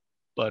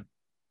 but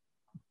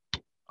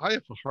I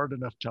have a hard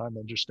enough time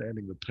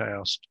understanding the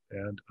past,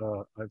 and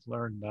I've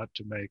learned not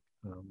to make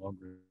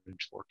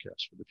long-range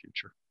forecasts for the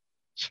future.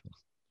 So.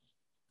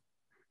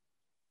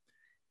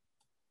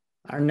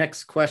 Our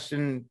next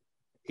question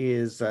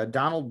is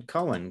Donald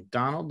Cullen.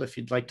 Donald, if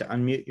you'd like to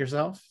unmute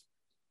yourself.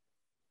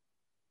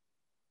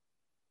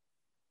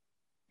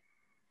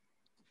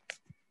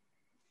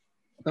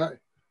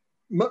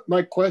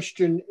 My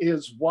question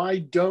is, why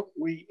don't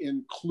we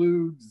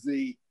include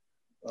the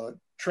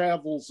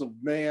travels of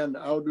man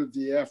out of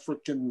the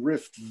African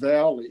Rift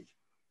Valley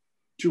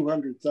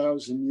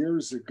 200,000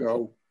 years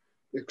ago,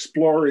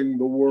 exploring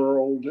the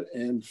world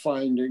and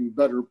finding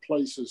better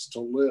places to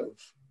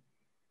live?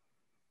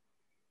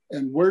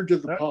 And where do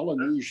the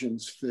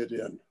Polynesians fit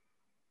in?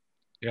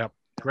 Yeah,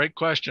 great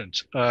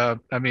questions. I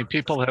mean,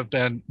 people have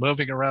been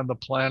moving around the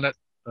planet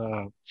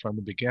from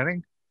the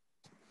beginning.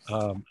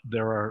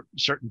 There are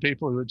certain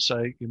people who would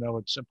say, you know,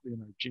 it's simply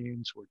in our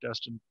genes. We're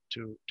destined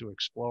to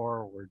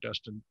explore. We're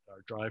destined,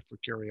 our drive for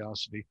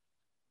curiosity,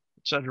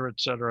 et cetera, et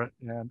cetera.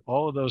 And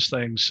all those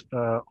things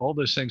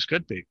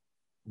could be.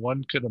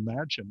 One could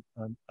imagine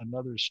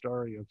another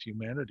story of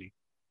humanity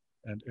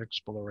and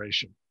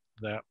exploration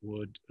that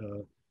would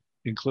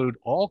include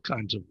all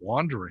kinds of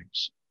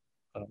wanderings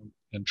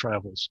and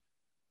travels.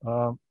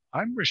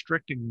 I'm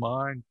restricting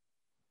mine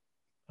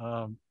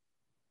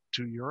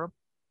to Europe.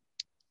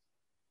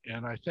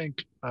 And I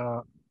think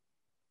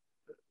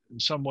in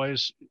some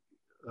ways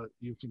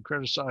you can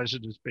criticize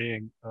it as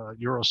being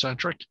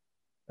Eurocentric.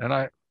 And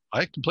I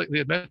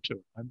completely admit to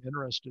it. I'm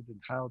interested in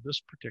how this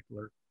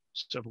particular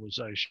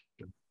civilization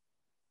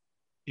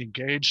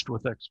engaged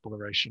with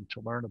exploration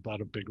to learn about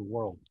a bigger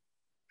world.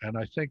 And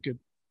I think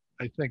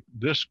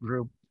this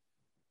group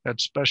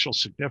had special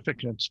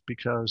significance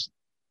because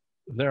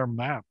their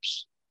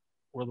maps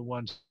were the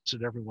ones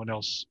that everyone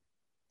else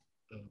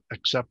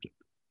accepted.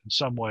 In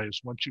some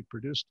ways, once you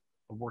produced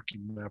a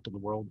working map of the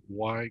world,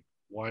 why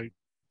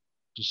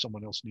does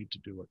someone else need to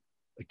do it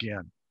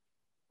again?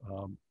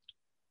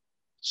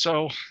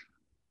 So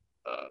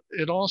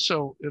it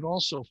also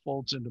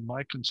folds into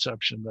my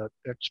conception that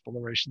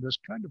exploration, this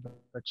kind of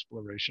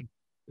exploration,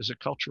 is a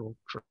cultural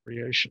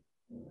creation,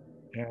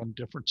 and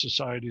different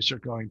societies are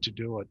going to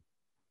do it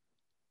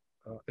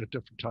at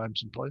different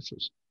times and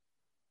places.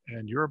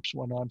 And Europe's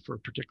went on for a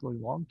particularly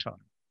long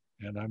time.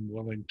 And I'm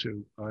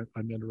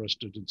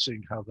interested in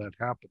seeing how that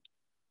happened.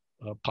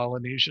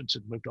 Polynesians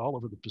had moved all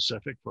over the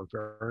Pacific for a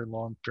very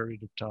long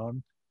period of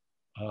time.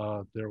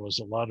 There was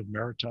a lot of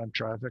maritime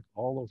traffic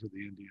all over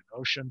the Indian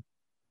Ocean.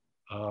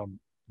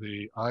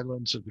 The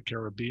islands of the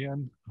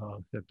Caribbean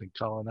had been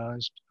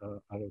colonized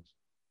out of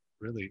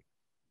really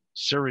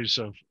series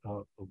of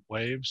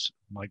waves,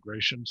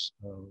 migrations,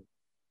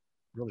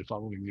 really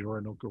following the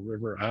Orinoco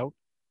River out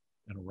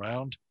and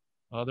around.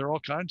 There are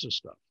all kinds of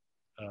stuff.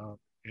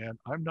 And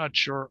I'm not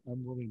sure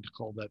I'm willing to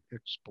call that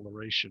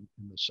exploration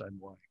in the same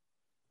way.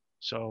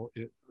 So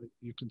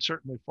you can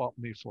certainly fault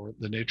me for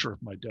the nature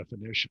of my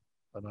definition,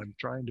 but I'm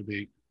trying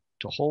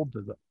to hold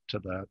to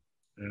that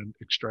and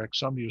extract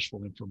some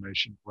useful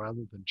information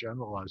rather than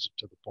generalize it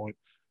to the point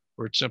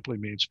where it simply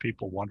means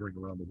people wandering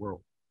around the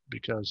world.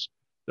 Because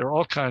there are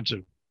all kinds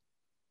of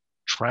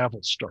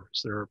travel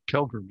stories. There are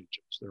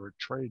pilgrimages. There are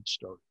trade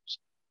stories.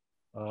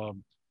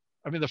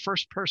 I mean, the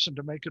first person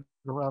to make it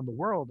around the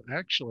world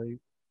actually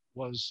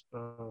was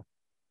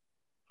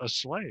a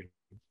slave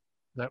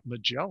that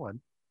Magellan,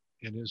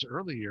 in his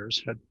early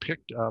years, had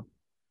picked up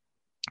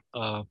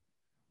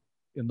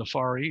in the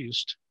Far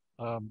East.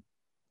 Where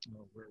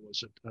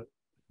was it? I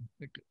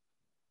think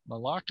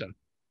Malacca,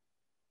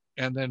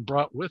 and then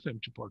brought with him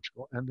to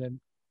Portugal, and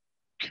then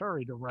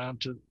carried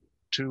around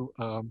to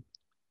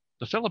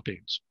the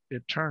Philippines.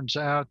 It turns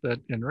out that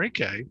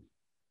Enrique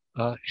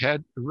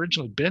had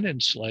originally been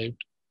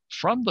enslaved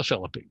from the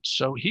Philippines.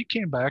 So he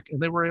came back and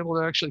they were able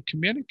to actually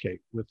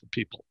communicate with the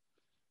people.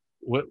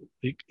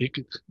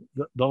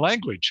 The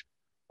language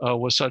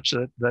was such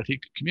that he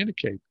could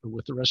communicate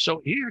with the rest.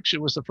 So he actually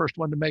was the first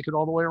one to make it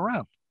all the way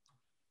around.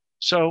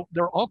 So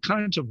there are all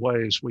kinds of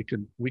ways we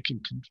can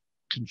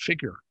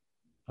configure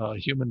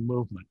human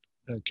movement,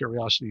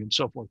 curiosity, and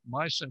so forth.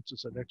 My sense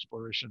is that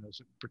exploration as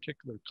a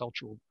particular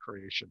cultural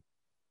creation,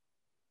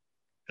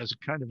 as a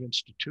kind of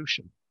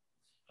institution,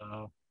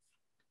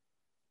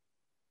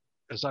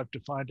 as I've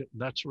defined it,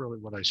 that's really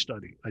what I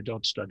study. I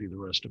don't study the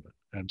rest of it.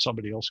 And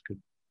somebody else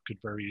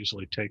could very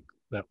easily take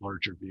that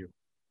larger view.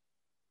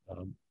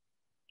 All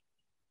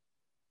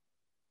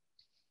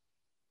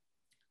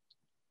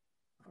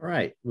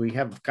right, we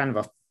have kind of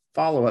a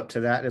follow-up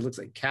to that. It looks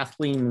like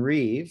Kathleen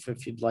Reeve,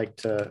 if you'd like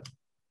to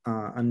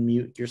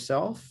unmute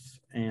yourself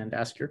and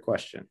ask your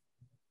question.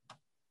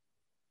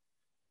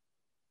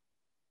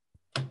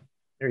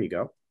 There you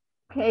go.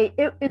 Okay,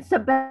 it's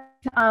about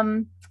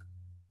who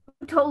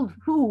told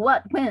who,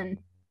 what, when,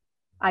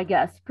 I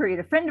guess, period.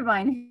 A friend of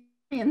mine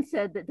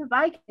said that the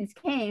Vikings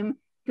came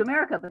to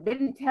America, but they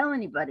didn't tell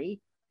anybody.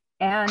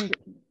 And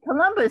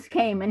Columbus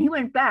came and he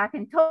went back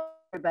and told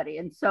everybody.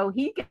 And so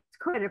he gets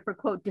credit for,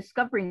 quote,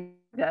 discovering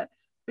America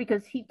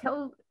because he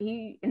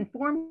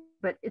informed,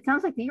 but it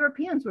sounds like the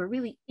Europeans were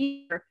really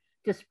eager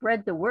to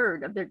spread the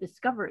word of their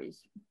discoveries.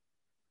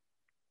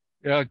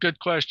 Yeah, good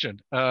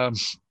question. I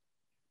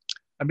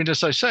mean,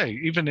 as I say,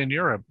 even in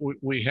Europe,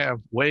 we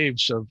have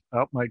waves of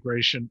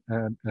outmigration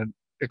and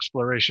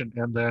exploration,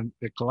 and then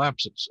it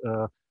collapses.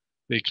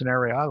 The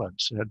Canary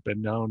Islands had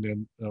been known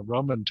in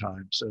Roman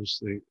times as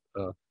the,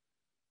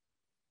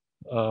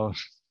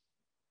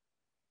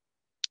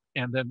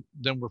 and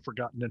then were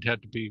forgotten and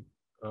had to be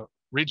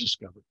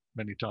rediscovered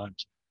many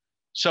times.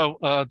 So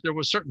there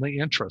was certainly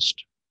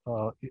interest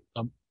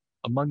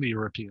among the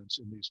Europeans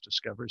in these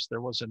discoveries.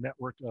 There was a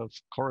network of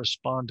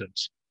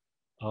correspondence,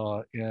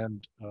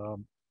 and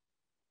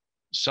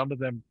some of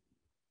them,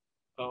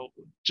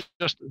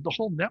 just the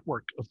whole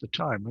network of the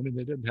time. I mean,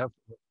 they didn't have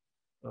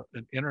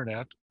an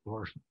internet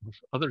or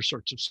other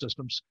sorts of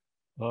systems.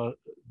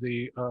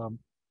 The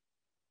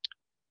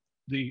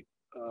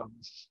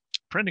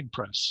printing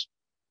press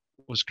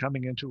was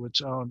coming into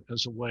its own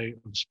as a way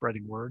of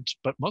spreading words,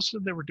 but most of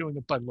them, they were doing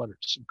it by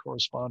letters and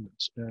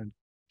correspondence, and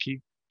key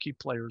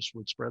players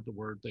would spread the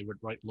word. They would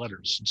write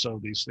letters, and so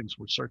these things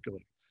were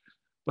circulating.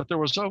 But there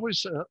was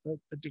always a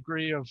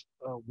degree of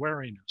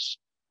wariness.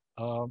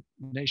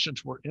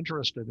 Nations were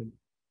interested in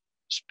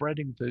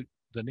spreading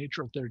the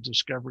nature of their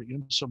discovery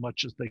in so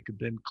much as they could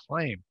then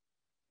claim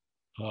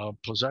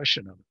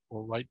possession of it,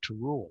 or right to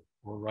rule,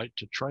 or right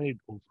to trade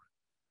over it.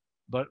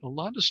 But a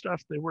lot of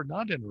stuff they were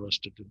not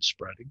interested in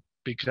spreading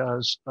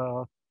because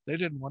they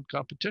didn't want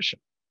competition.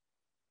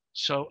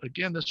 So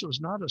again, this was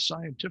not a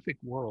scientific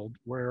world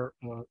where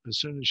as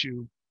soon as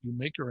you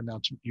make your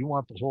announcement, you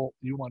want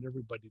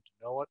everybody to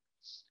know it,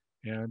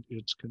 and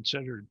it's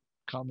considered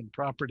common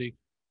property.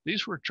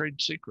 These were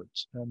trade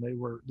secrets, and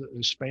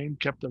Spain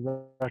kept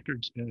the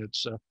records in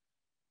its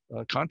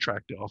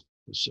contract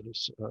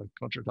offices,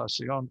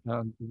 Contratación,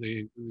 and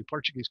the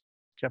Portuguese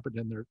kept it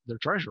in their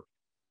treasury.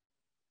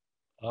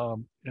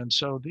 And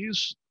so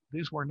these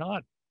were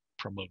not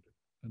promoted.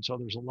 And so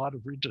there's a lot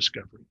of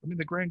rediscovery. I mean,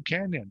 the Grand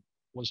Canyon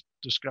was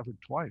discovered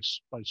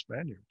twice by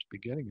Spaniards,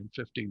 beginning in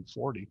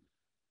 1540,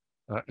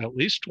 at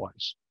least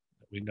twice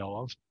that we know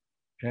of,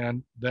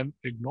 and then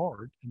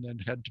ignored, and then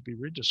had to be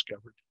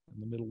rediscovered in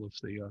the middle of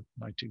the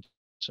 19th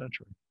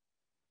century.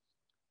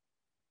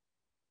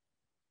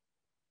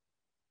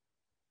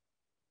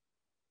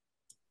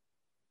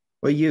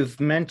 Well, you've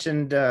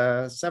mentioned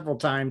several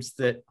times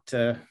that,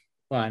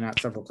 well, not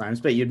several times,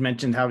 but you'd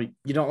mentioned how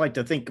you don't like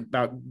to think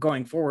about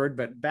going forward,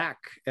 but back.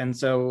 And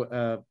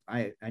so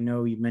I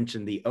know you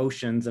mentioned the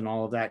oceans and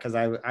all of that, because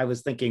I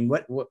was thinking,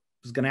 what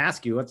was going to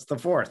ask you, what's the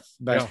fourth?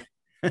 But,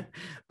 yeah.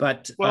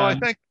 But well, I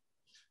think,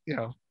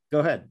 yeah. Go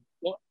ahead.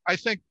 Well, I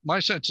think my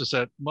sense is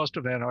that most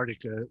of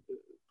Antarctica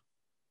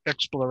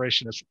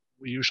exploration, as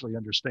we usually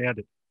understand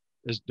it,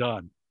 is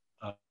done.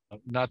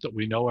 Not that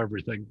we know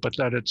everything, but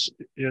that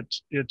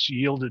it's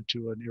yielded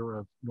to an era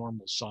of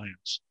normal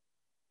science.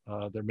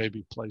 There may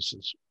be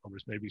places, or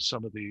maybe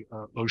some of the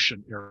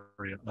ocean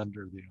area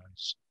under the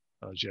ice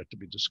is yet to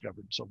be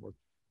discovered and so forth.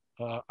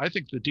 I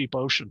think the deep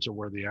oceans are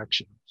where the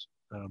action is,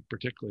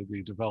 particularly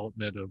the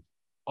development of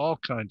all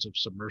kinds of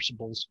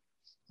submersibles,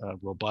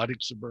 robotic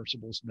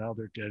submersibles. Now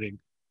they're getting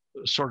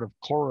a sort of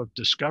core of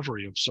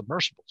discovery of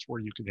submersibles,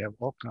 where you can have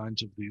all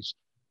kinds of these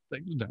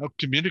things now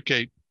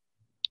communicate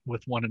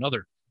with one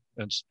another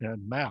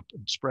and map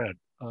and spread.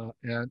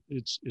 And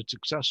it's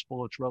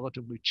accessible, it's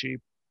relatively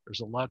cheap.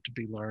 There's a lot to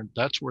be learned.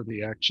 That's where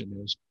the action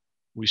is.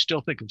 We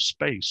still think of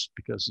space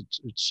because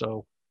it's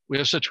so, we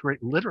have such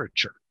great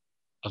literature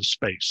of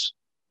space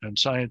and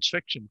science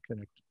fiction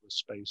connected with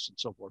space and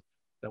so forth,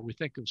 that we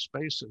think of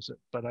space as it.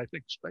 But I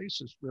think space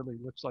is really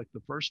looks like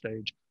the first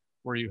stage,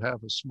 where you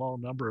have a small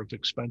number of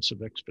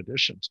expensive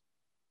expeditions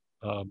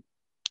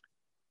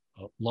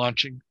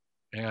launching.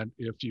 And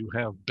if you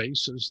have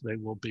bases, they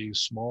will be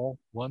small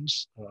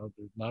ones.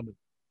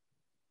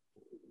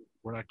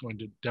 We're not going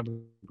to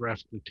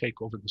demographically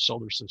take over the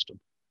solar system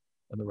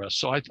and the rest.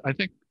 So I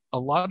think a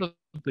lot of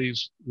the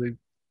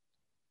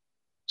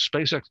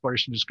space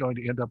exploration is going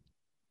to end up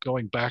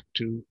going back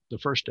to the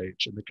first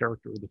stage and the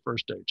character of the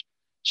first stage.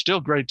 Still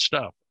great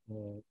stuff.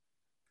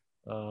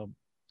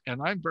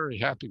 And I'm very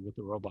happy with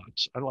the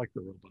robots. I like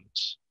the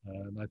robots.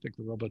 And I think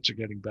the robots are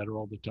getting better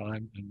all the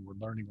time, and we're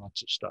learning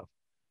lots of stuff.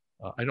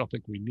 I don't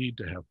think we need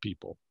to have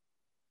people.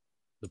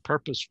 The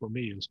purpose for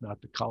me is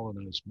not to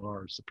colonize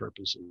Mars. The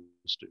purpose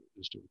is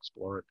to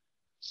explore it.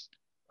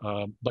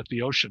 But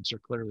the oceans are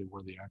clearly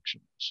where the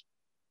action is.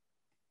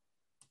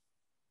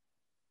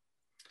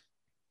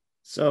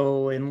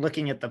 So in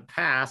looking at the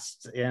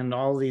past and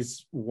all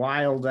these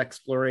wild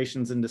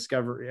explorations and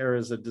discovery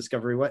eras of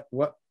discovery,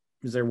 what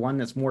is there one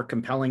that's more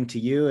compelling to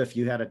you? If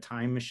you had a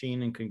time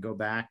machine and could go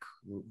back,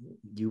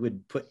 you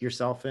would put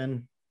yourself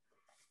in?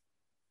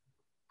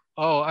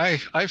 Oh,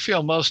 I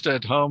feel most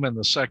at home in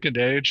the second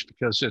age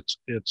because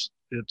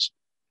it's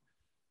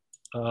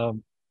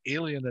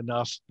alien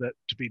enough that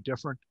to be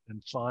different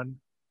and fun,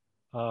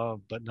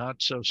 but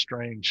not so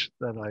strange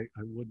that I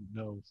wouldn't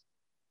know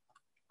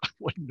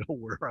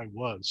where I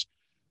was.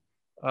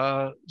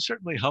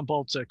 Certainly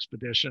Humboldt's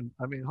expedition.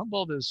 I mean,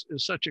 Humboldt is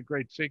such a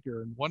great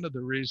figure, and one of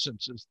the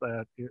reasons is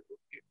that it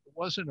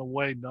was in a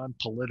way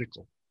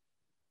non-political.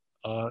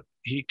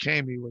 He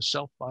was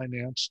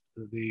self-financed.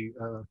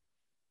 The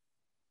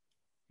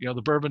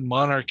Bourbon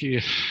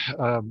monarchy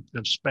of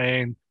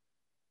Spain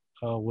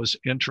was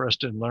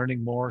interested in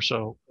learning more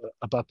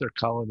about their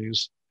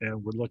colonies,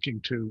 and were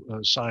looking to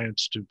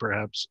science to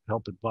perhaps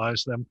help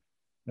advise them.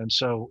 And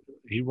so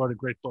he wrote a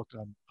great book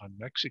on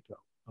Mexico,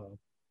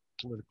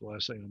 political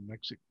essay on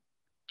Mexico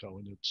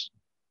and its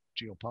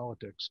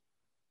geopolitics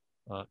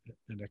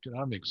and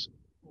economics.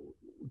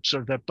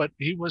 But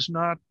he was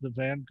not the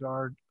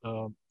vanguard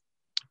of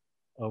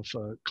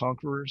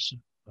conquerors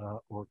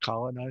or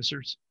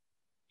colonizers.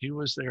 He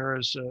was there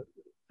as a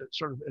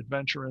sort of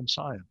adventurer in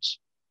science.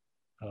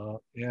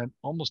 And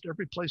almost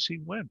every place he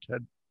went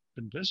had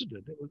been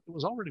visited. It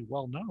was already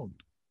well known.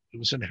 It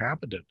was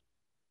inhabited.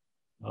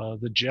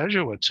 The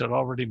Jesuits had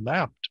already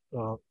mapped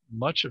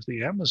much of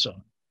the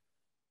Amazon.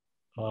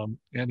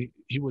 And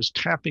he was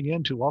tapping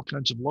into all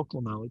kinds of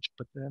local knowledge,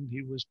 but then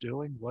he was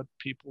doing what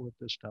people at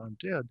this time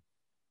did.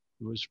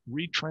 He was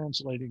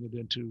retranslating it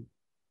into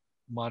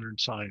modern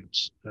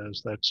science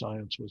as that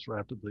science was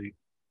rapidly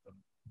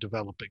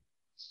developing.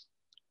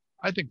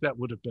 I think that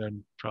would have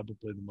been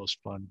probably the most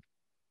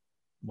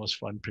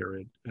fun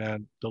period,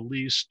 and the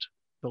least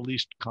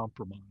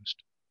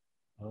compromised.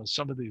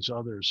 Some of these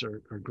others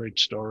are great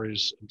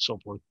stories and so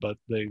forth, but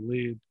they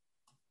lead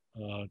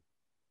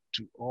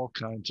to all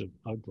kinds of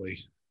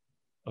ugly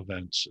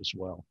events as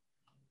well.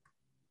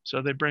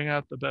 So they bring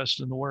out the best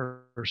and the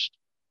worst.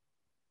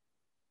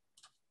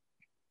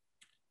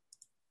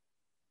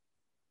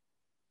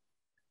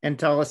 And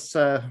tell us,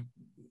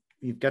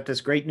 you've got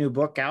this great new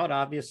book out,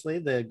 obviously,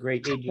 The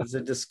Great Ages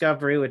of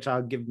Discovery, which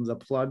I'll give them the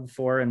plug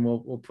for, and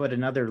we'll put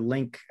another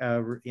link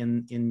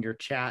in your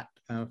chat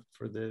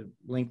for the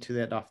link to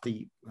that off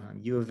the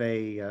U of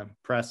A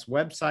press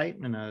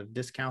website, and a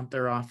discount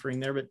they're offering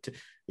there. But are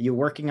you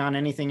working on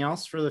anything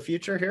else for the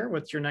future here?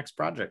 What's your next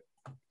project?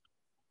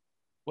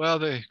 Well,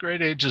 The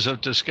Great Ages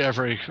of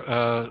Discovery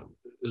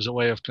is a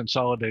way of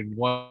consolidating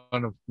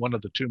one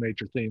of the two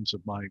major themes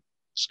of my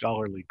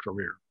scholarly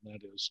career.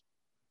 That is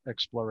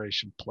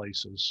exploration,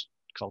 places,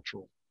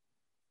 cultural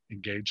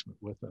engagement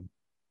with them.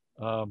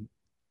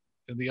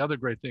 And the other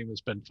great theme has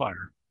been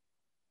fire.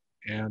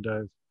 And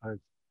I've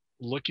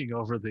looking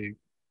over the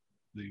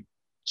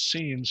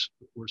scenes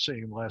we're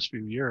seeing in the last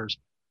few years,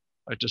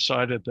 I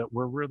decided that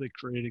we're really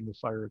creating the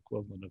fire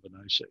equivalent of an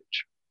ice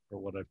age, or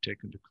what I've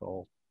taken to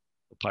call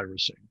the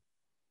Pyrocene.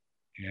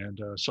 And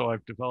so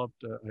I've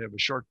developed, I have a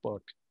short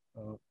book,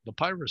 The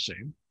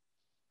Pyrocene,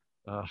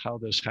 How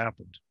This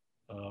Happened,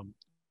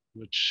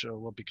 which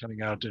will be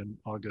coming out in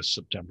August,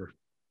 September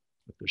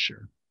of this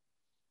year.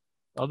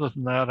 Other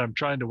than that, I'm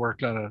trying to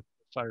work on a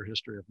fire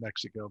history of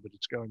Mexico, but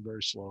it's going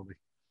very slowly.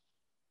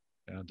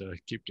 And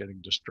keep getting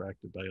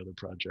distracted by other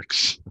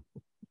projects.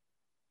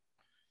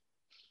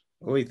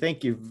 Well, we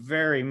thank you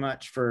very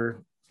much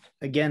for,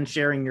 again,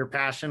 sharing your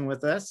passion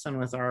with us and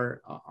with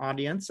our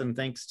audience. And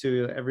thanks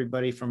to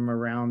everybody from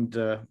around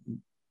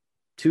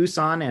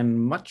Tucson and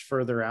much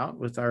further out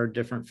with our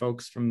different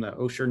folks from the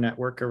Osher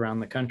network around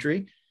the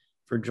country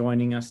for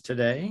joining us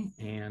today.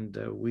 And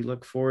we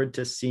look forward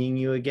to seeing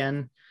you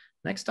again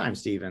next time,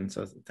 Stephen.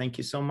 So thank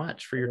you so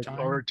much for your time.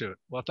 Look forward to it.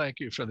 Well, thank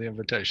you for the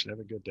invitation. Have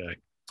a good day.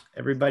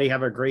 Everybody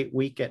have a great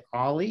week at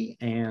OLLI,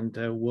 and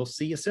we'll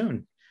see you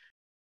soon.